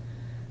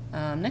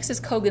 Next is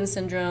Cogan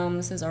syndrome.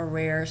 This is a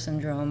rare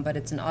syndrome, but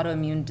it's an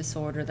autoimmune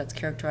disorder that's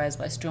characterized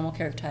by stromal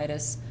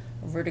keratitis,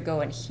 vertigo,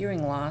 and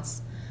hearing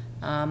loss.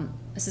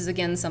 This is,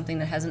 again, something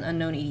that has an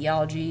unknown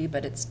etiology,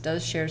 but it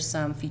does share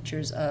some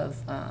features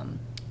of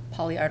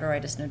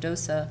polyarteritis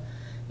nodosa,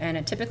 and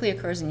it typically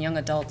occurs in young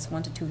adults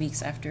 1 to 2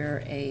 weeks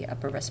after a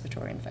upper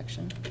respiratory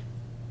infection.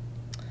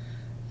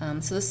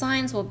 So the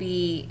signs will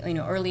be,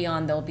 early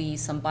on there'll be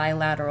some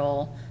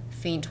bilateral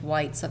faint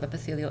white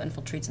subepithelial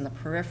infiltrates in the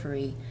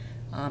periphery,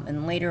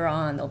 and later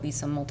on there'll be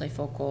some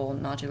multifocal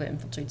nodular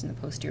infiltrates in the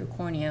posterior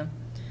cornea.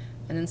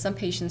 And then some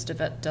patients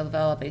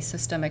develop a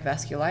systemic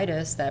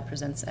vasculitis that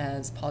presents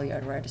as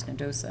polyarteritis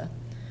nodosa.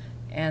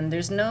 And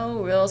there's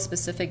no real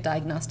specific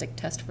diagnostic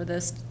test for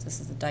this. This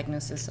is a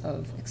diagnosis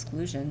of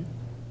exclusion.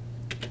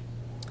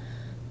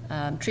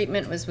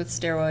 Treatment was with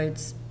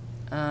steroids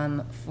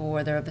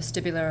for their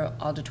vestibular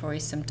auditory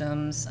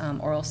symptoms.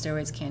 Oral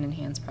steroids can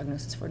enhance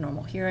prognosis for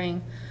normal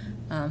hearing.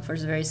 For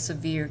very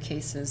severe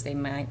cases, they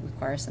might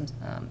require some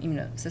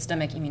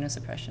systemic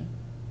immunosuppression.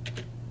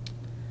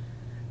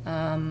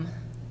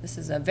 This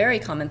is a very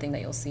common thing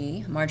that you'll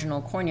see,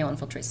 marginal corneal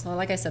infiltrates. So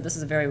like I said, this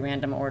is a very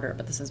random order,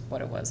 but this is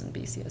what it was in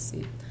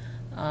BCSC.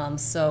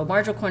 So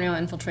marginal corneal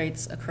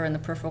infiltrates occur in the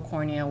peripheral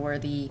cornea where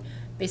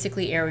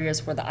basically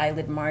areas where the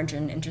eyelid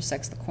margin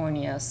intersects the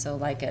cornea, so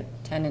like at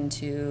 10 and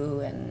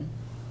 2 and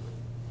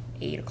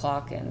 8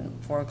 o'clock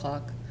and 4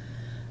 o'clock.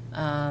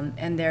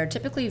 And they're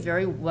typically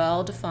very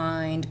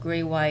well-defined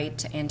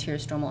gray-white anterior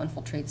stromal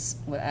infiltrates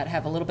that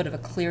have a little bit of a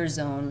clear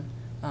zone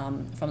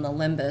from the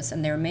limbus,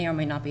 and there may or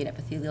may not be an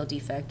epithelial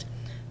defect.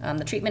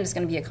 The treatment is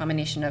going to be a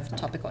combination of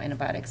topical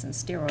antibiotics and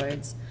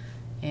steroids.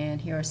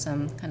 And here are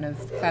some kind of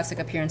classic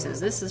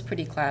appearances. This is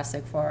pretty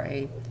classic for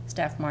a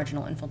staph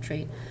marginal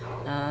infiltrate.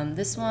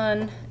 This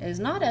one is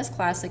not as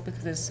classic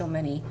because there's so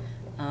many,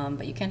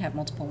 but you can have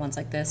multiple ones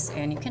like this,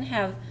 and you can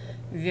have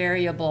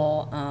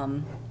variable,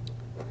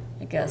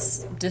 I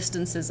guess,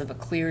 distances of a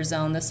clear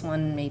zone. This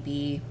one may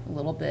be a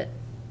little bit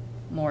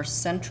more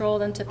central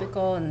than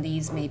typical, and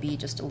these may be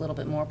just a little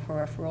bit more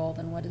peripheral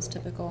than what is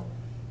typical.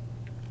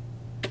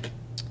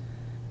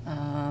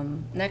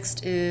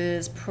 Next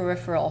is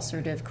peripheral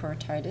ulcerative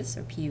keratitis,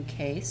 or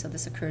PUK. So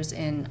this occurs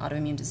in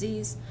autoimmune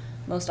disease,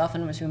 most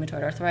often with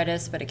rheumatoid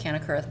arthritis, but it can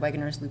occur with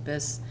Wegener's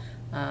lupus,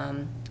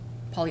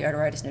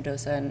 polyarteritis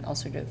nodosa, and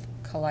ulcerative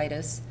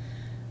colitis.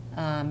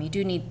 You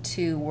do need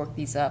to work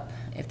these up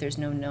if there's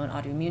no known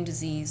autoimmune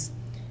disease.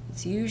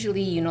 It's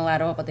usually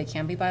unilateral, but they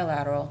can be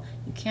bilateral.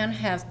 You can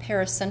have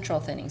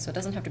paracentral thinning, so it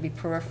doesn't have to be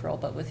peripheral,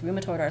 but with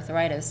rheumatoid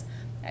arthritis,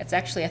 it's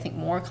actually, I think,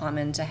 more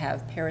common to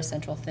have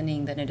paracentral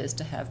thinning than it is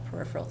to have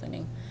peripheral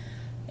thinning.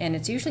 And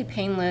it's usually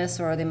painless,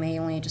 or they may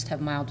only just have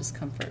mild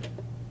discomfort.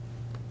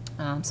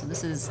 So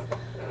this is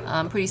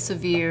pretty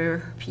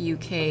severe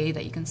PUK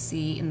that you can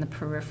see in the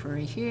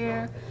periphery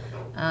here.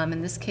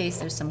 In this case,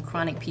 there's some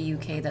chronic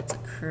PUK that's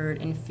occurred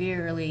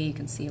inferiorly. You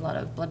can see a lot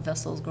of blood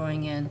vessels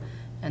growing in.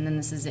 And then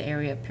this is the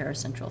area of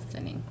paracentral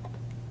thinning.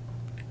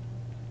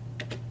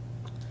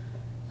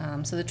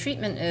 So the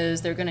treatment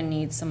is they're going to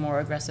need some more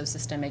aggressive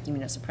systemic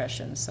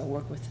immunosuppression, so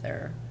work with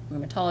their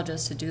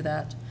rheumatologist to do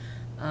that.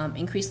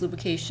 Increased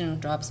lubrication,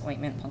 drops,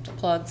 ointment, punctal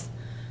plugs.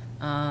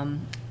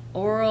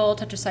 Oral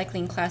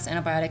tetracycline class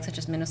antibiotics such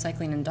as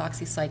minocycline and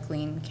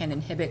doxycycline can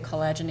inhibit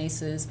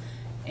collagenases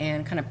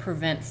and kind of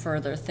prevent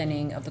further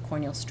thinning of the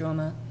corneal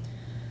stroma.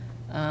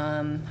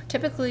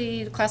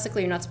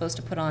 Classically, you're not supposed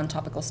to put on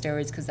topical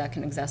steroids because that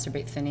can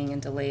exacerbate thinning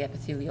and delay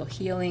epithelial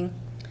healing.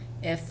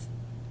 If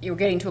you're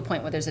getting to a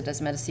point where there's a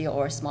desmetocele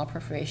or a small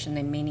perforation,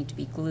 they may need to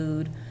be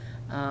glued,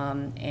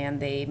 and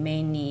they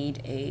may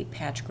need a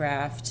patch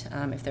graft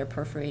if they're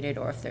perforated,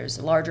 or if there's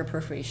a larger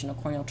perforation, a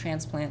corneal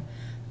transplant.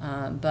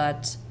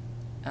 But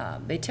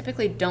they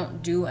typically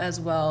don't do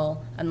as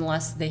well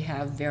unless they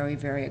have very,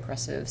 very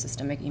aggressive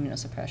systemic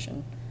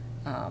immunosuppression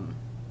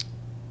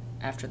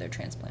after their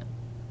transplant.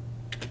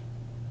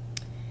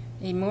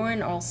 A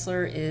Murine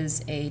ulcer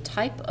is a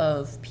type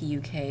of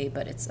PUK,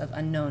 but it's of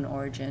unknown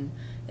origin.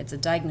 It's a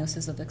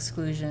diagnosis of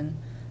exclusion.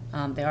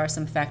 There are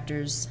some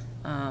factors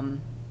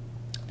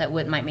that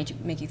might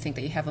make you think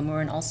that you have a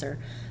Murine ulcer,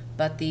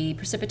 but the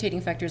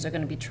precipitating factors are going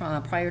to be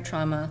prior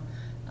trauma,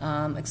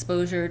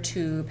 exposure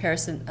to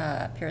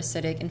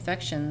parasitic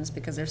infections,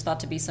 because there's thought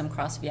to be some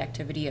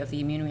cross-reactivity of the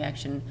immune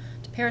reaction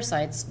to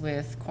parasites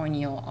with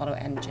corneal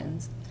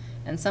autoantigens.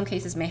 And some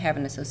cases may have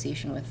an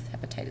association with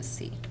hepatitis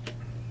C.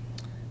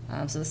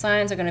 So the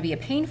signs are going to be a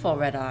painful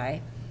red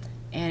eye,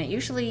 and it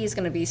usually is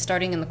going to be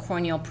starting in the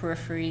corneal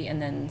periphery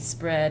and then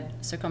spread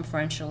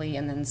circumferentially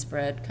and then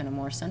spread kind of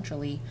more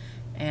centrally.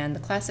 And the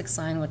classic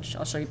sign, which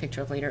I'll show you a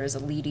picture of later, is a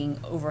leading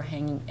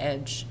overhanging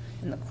edge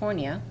in the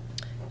cornea.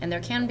 And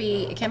it can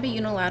be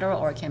unilateral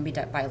or it can be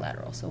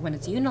bilateral. So when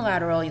it's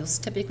unilateral, you'll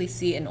typically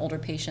see in older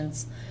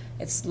patients,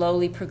 it's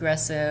slowly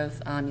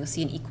progressive. You'll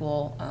see an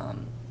equal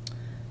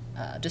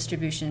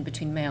distribution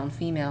between male and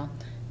female.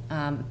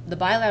 The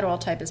bilateral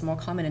type is more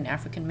common in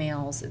African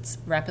males. It's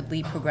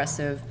rapidly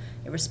progressive.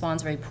 It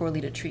responds very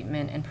poorly to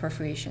treatment, and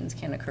perforations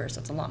can occur,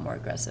 so it's a lot more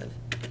aggressive.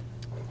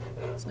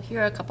 So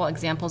here are a couple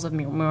examples of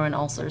Murine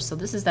ulcers. So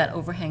this is that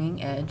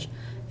overhanging edge,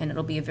 and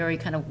it'll be a very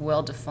kind of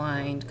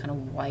well-defined kind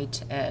of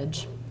white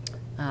edge.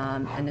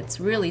 And it's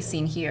really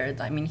seen here.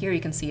 I mean, here you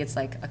can see it's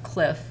like a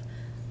cliff,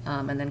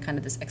 and then kind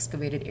of this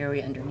excavated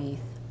area underneath.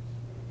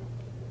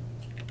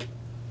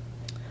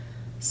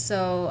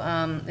 So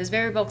there's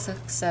variable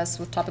success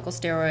with topical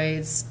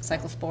steroids,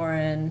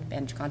 cyclosporin,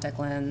 bandage contact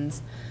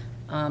lens.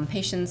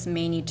 Patients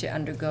may need to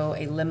undergo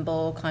a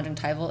limbal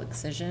conjunctival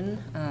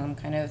excision,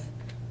 kind of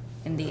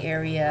in the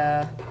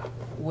area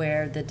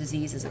where the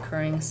disease is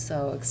occurring,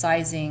 so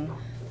excising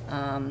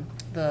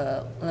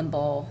the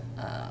limbal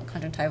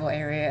conjunctival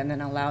area and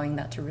then allowing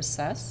that to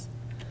recess.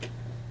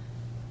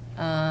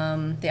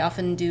 They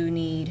often do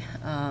need,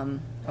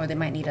 or they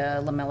might need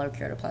a lamellar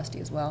keratoplasty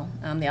as well.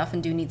 They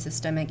often do need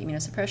systemic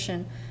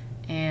immunosuppression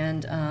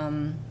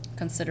and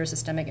consider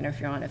systemic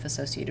interferon if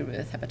associated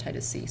with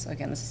hepatitis C. So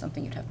again, this is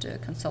something you'd have to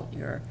consult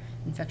your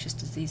infectious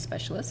disease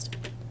specialist.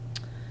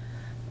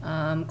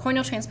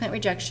 Corneal transplant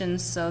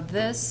rejections. So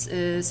this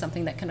is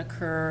something that can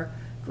occur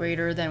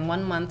greater than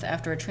 1 month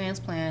after a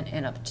transplant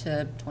and up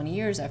to 20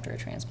 years after a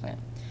transplant.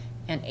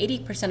 And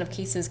 80% of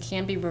cases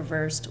can be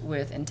reversed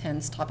with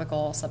intense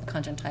topical,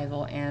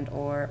 subconjunctival, and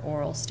or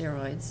oral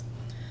steroids.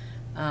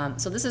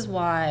 So this is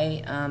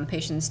why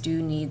patients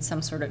do need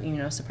some sort of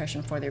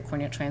immunosuppression for their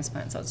corneal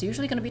transplant. So it's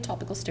usually going to be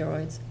topical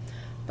steroids,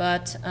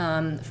 but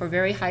for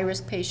very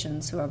high-risk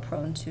patients who are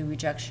prone to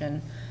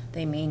rejection,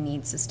 they may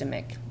need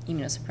systemic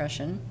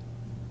immunosuppression.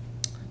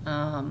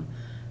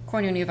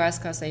 Corneal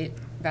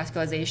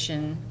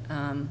neovascularization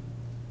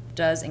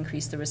does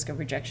increase the risk of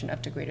rejection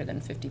up to greater than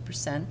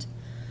 50%.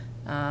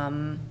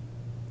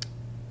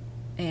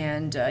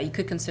 You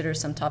could consider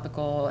some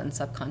topical and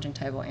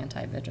subconjunctival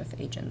anti-VEGF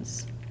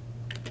agents.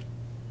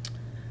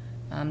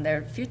 There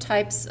are a few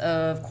types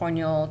of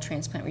corneal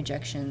transplant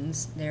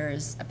rejections.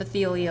 There's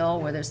epithelial,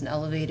 where there's an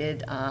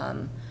elevated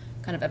kind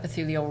of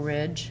epithelial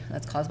ridge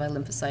that's caused by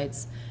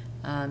lymphocytes.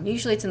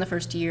 Usually it's in the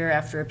first year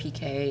after a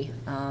PK,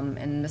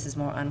 and this is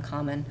more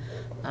uncommon.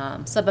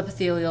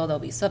 Subepithelial, there'll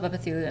be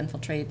subepithelial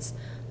infiltrates.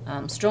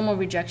 Stromal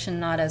rejection,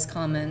 not as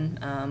common,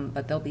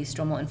 but there'll be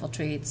stromal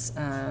infiltrates,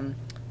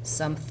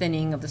 some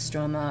thinning of the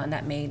stroma, and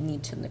that may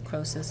lead to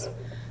necrosis.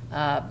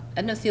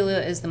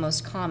 Endothelial is the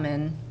most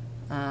common,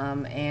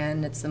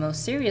 and it's the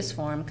most serious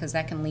form because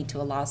that can lead to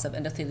a loss of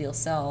endothelial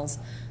cells,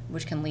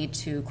 which can lead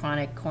to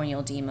chronic corneal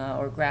edema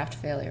or graft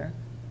failure.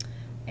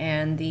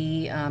 And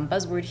the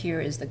buzzword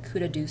here is the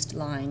CUDA-induced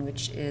line,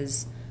 which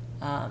is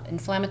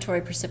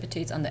inflammatory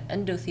precipitates on the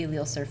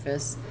endothelial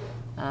surface,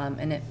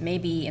 and it may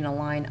be in a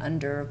line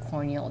under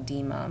corneal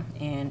edema,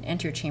 and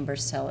anterior chamber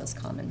cell is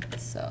common.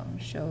 So I'm going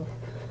to show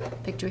a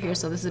picture here.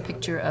 So this is a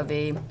picture of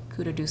a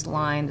CUDA-induced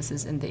line. This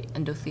is in the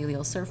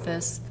endothelial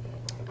surface.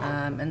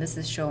 And this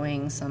is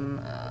showing some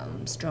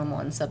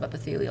stromal and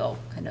subepithelial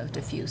kind of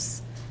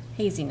diffuse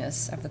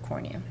haziness of the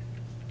cornea.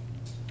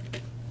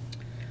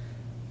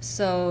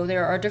 So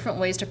there are different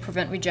ways to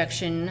prevent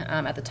rejection.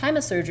 At the time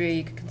of surgery,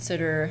 you could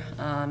consider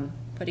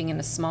putting in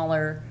a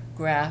smaller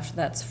graft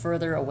that's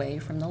further away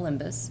from the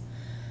limbus.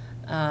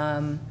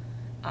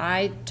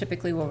 I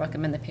typically will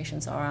recommend that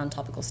patients are on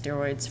topical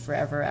steroids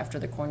forever after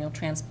the corneal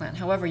transplant.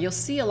 However, you'll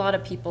see a lot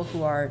of people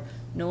who are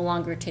no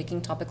longer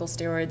taking topical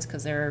steroids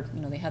because they're,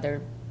 they had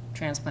their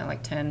transplant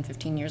like 10,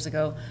 15 years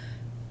ago.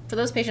 For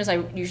those patients,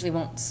 I usually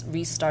won't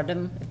restart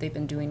them if they've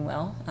been doing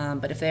well.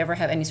 But if they ever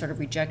have any sort of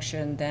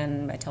rejection,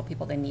 then I tell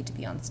people they need to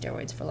be on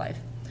steroids for life.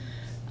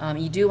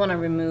 You do want to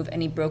remove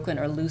any broken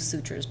or loose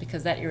sutures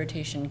because that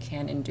irritation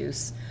can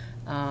induce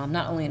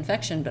not only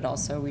infection, but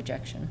also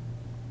rejection.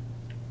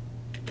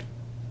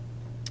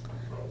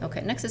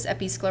 Okay, next is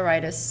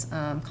episcleritis.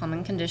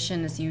 Common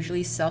condition is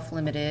usually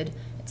self-limited.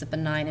 It's a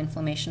benign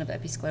inflammation of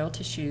episcleral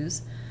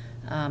tissues.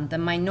 The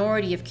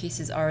minority of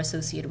cases are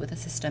associated with a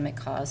systemic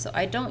cause. So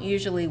I don't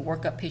usually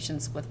work up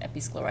patients with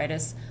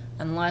episcleritis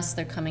unless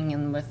they're coming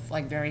in with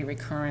like very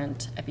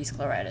recurrent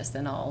episcleritis.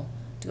 Then I'll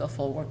do a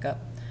full workup.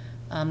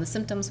 The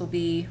symptoms will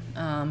be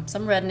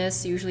some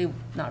redness, usually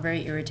not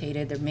very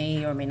irritated. There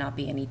may or may not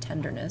be any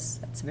tenderness.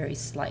 That's very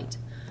slight.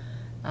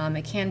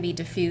 It can be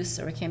diffuse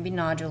or it can be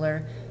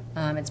nodular.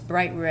 It's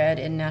bright red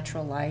in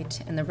natural light,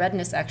 and the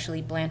redness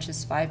actually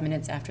blanches 5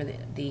 minutes after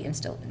the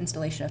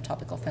installation of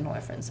topical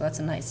phenylephrine. So that's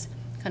a nice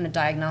kind of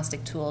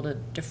diagnostic tool to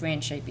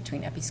differentiate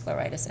between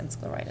episcleritis and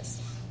scleritis.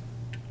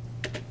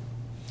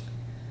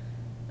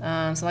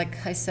 So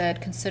like I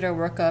said, consider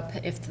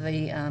workup if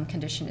the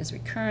condition is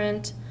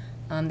recurrent.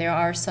 There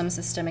are some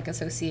systemic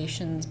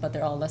associations, but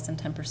they're all less than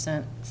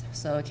 10%.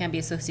 So it can be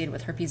associated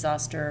with herpes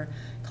zoster,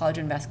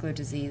 collagen vascular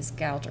disease,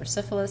 gout, or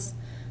syphilis.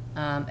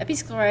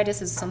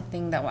 Episcleritis is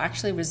something that will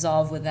actually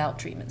resolve without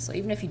treatment. So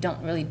even if you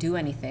don't really do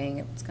anything,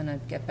 it's going to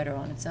get better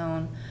on its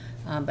own.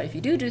 But if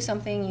you do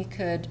something, you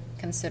could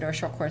consider a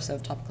short course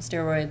of topical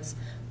steroids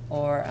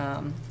or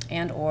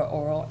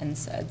oral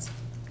NSAIDs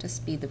to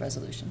speed the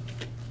resolution.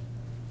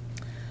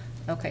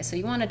 Okay, so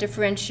you want to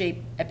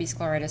differentiate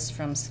episcleritis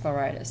from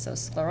scleritis. So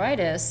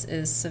scleritis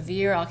is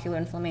severe ocular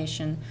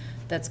inflammation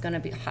that's going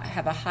to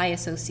have a high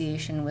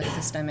association with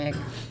systemic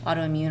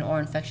autoimmune or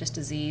infectious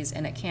disease,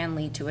 and it can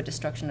lead to a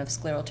destruction of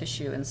scleral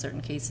tissue in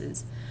certain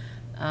cases.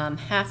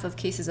 Half of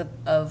cases of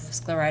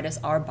scleritis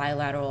are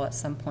bilateral at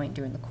some point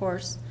during the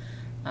course,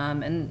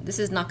 and this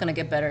is not going to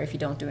get better if you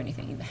don't do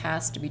anything. It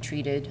has to be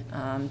treated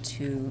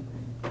to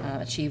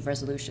achieve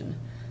resolution.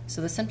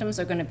 So the symptoms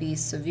are going to be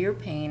severe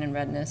pain and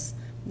redness.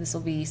 This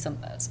will be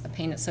a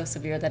pain that's so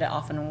severe that it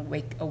often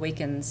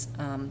awakens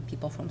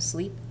people from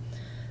sleep.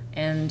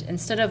 And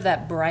instead of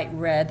that bright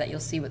red that you'll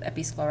see with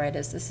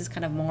episcleritis, this is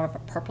kind of more of a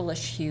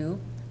purplish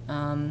hue,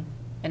 and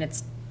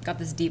it's got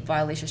this deep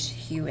violaceous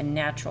hue in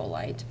natural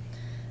light.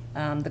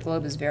 The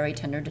globe is very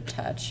tender to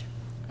touch,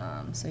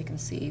 so you can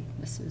see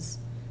this is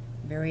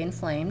very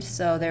inflamed.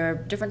 So there are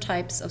different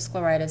types of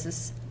scleritis.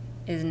 This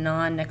is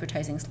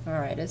non-necrotizing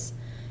scleritis,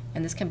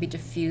 and this can be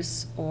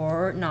diffuse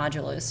or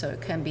nodulous, so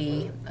it can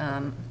be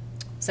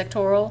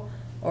sectoral,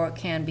 or it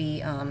can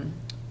be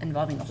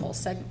involving the whole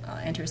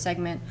anterior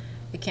segment.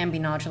 It can be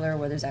nodular,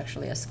 where there's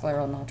actually a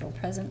scleral nodule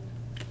present.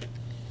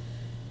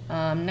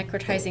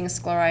 Necrotizing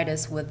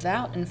scleritis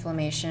without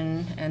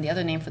inflammation, and the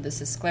other name for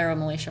this is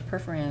scleromalacia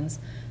perforans.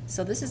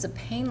 So this is a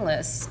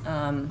painless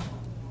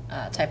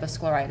type of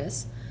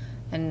scleritis,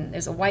 and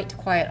there's a white to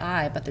quiet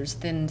eye, but there's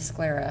thin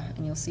sclera,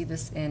 and you'll see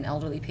this in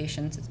elderly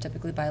patients. It's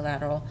typically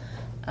bilateral.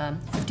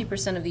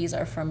 50% of these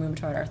are from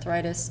rheumatoid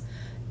arthritis,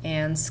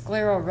 and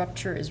scleral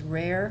rupture is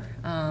rare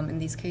in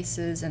these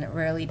cases, and it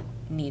rarely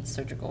needs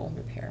surgical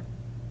repair.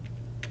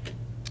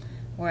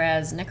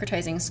 Whereas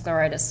necrotizing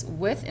scleritis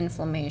with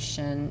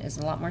inflammation is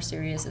a lot more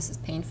serious. This is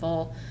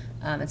painful.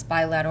 It's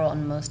bilateral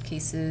in most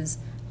cases.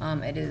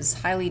 It is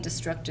highly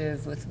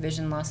destructive with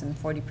vision loss in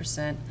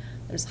 40%.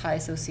 There's high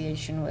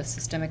association with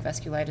systemic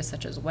vasculitis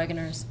such as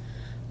Wegener's.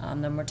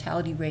 The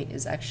mortality rate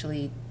is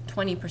actually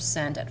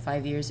 20% at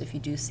 5 years if you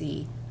do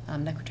see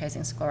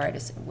necrotizing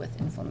scleritis with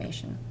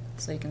inflammation.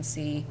 So you can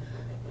see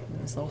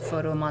this little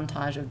photo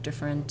montage of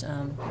different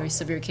very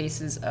severe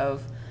cases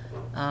of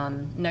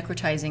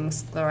necrotizing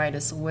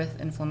scleritis with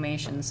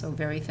inflammation, so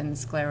very thin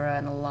sclera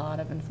and a lot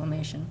of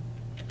inflammation.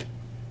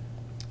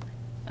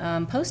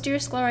 Posterior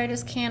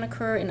scleritis can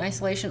occur in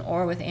isolation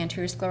or with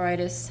anterior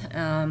scleritis.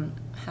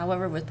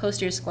 However, with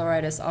posterior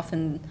scleritis,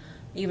 often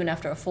even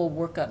after a full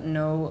workup,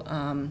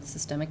 no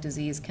systemic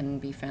disease can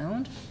be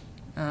found.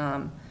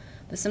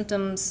 The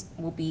symptoms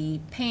will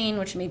be pain,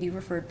 which may be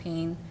referred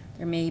pain.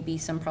 There may be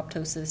some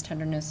proptosis,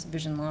 tenderness,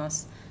 vision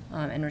loss,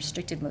 and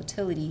restricted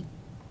motility.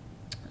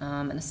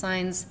 And the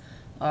signs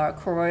are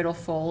choroidal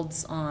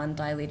folds on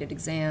dilated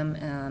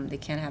exam. They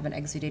can have an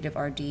exudative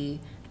RD,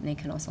 and they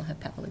can also have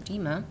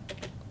papilledema.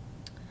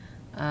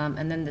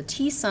 And then the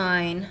T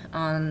sign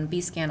on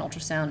B-scan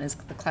ultrasound is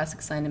the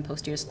classic sign in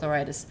posterior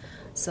scleritis.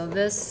 So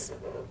this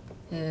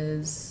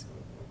is,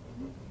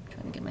 I'm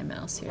trying to get my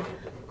mouse here,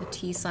 the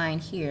T sign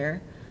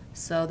here.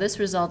 So this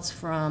results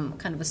from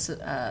kind of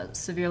a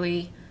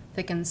severely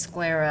thickened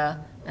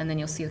sclera, and then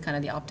you'll see kind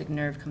of the optic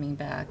nerve coming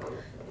back.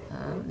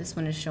 This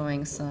one is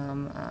showing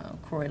some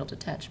choroidal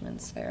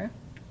detachments there.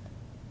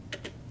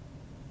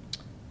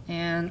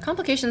 And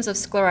complications of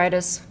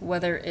scleritis,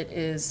 whether it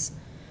is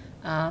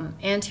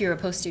anterior or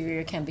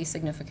posterior, can be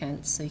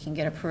significant. So you can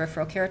get a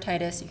peripheral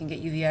keratitis, you can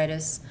get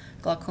uveitis,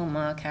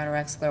 glaucoma,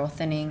 cataract, scleral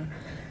thinning,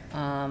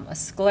 a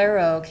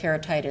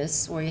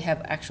sclerokeratitis, where you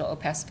have actual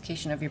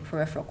opacification of your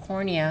peripheral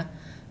cornea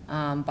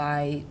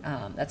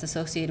that's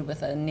associated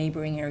with a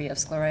neighboring area of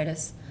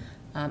scleritis.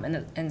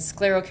 And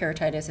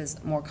sclerokeratitis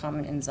is more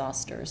common in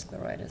zoster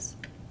scleritis.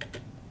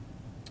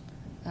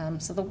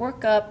 So the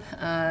workup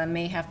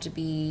may have to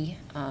be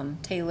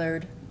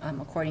tailored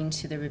according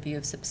to the review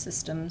of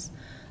subsystems.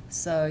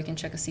 So you can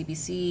check a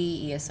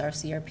CBC, ESR,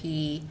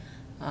 CRP,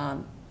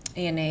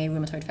 ANA,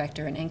 rheumatoid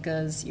factor, and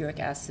ANCAs, uric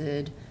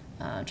acid,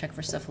 check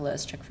for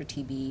syphilis, check for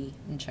TB,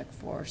 and check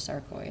for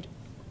sarcoid.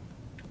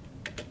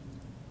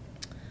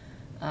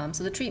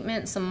 So the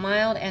treatment, some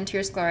mild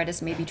anterior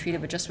scleritis may be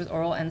treated just with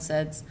oral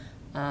NSAIDs.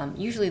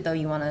 Usually, though,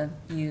 you want to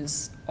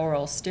use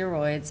oral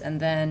steroids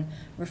and then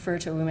refer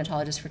to a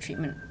rheumatologist for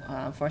treatment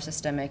for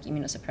systemic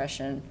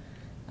immunosuppression,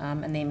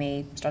 and they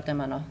may start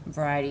them on a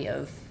variety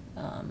of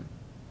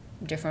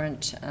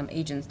different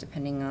agents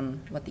depending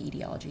on what the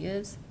etiology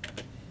is.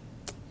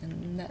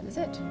 And that is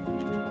it.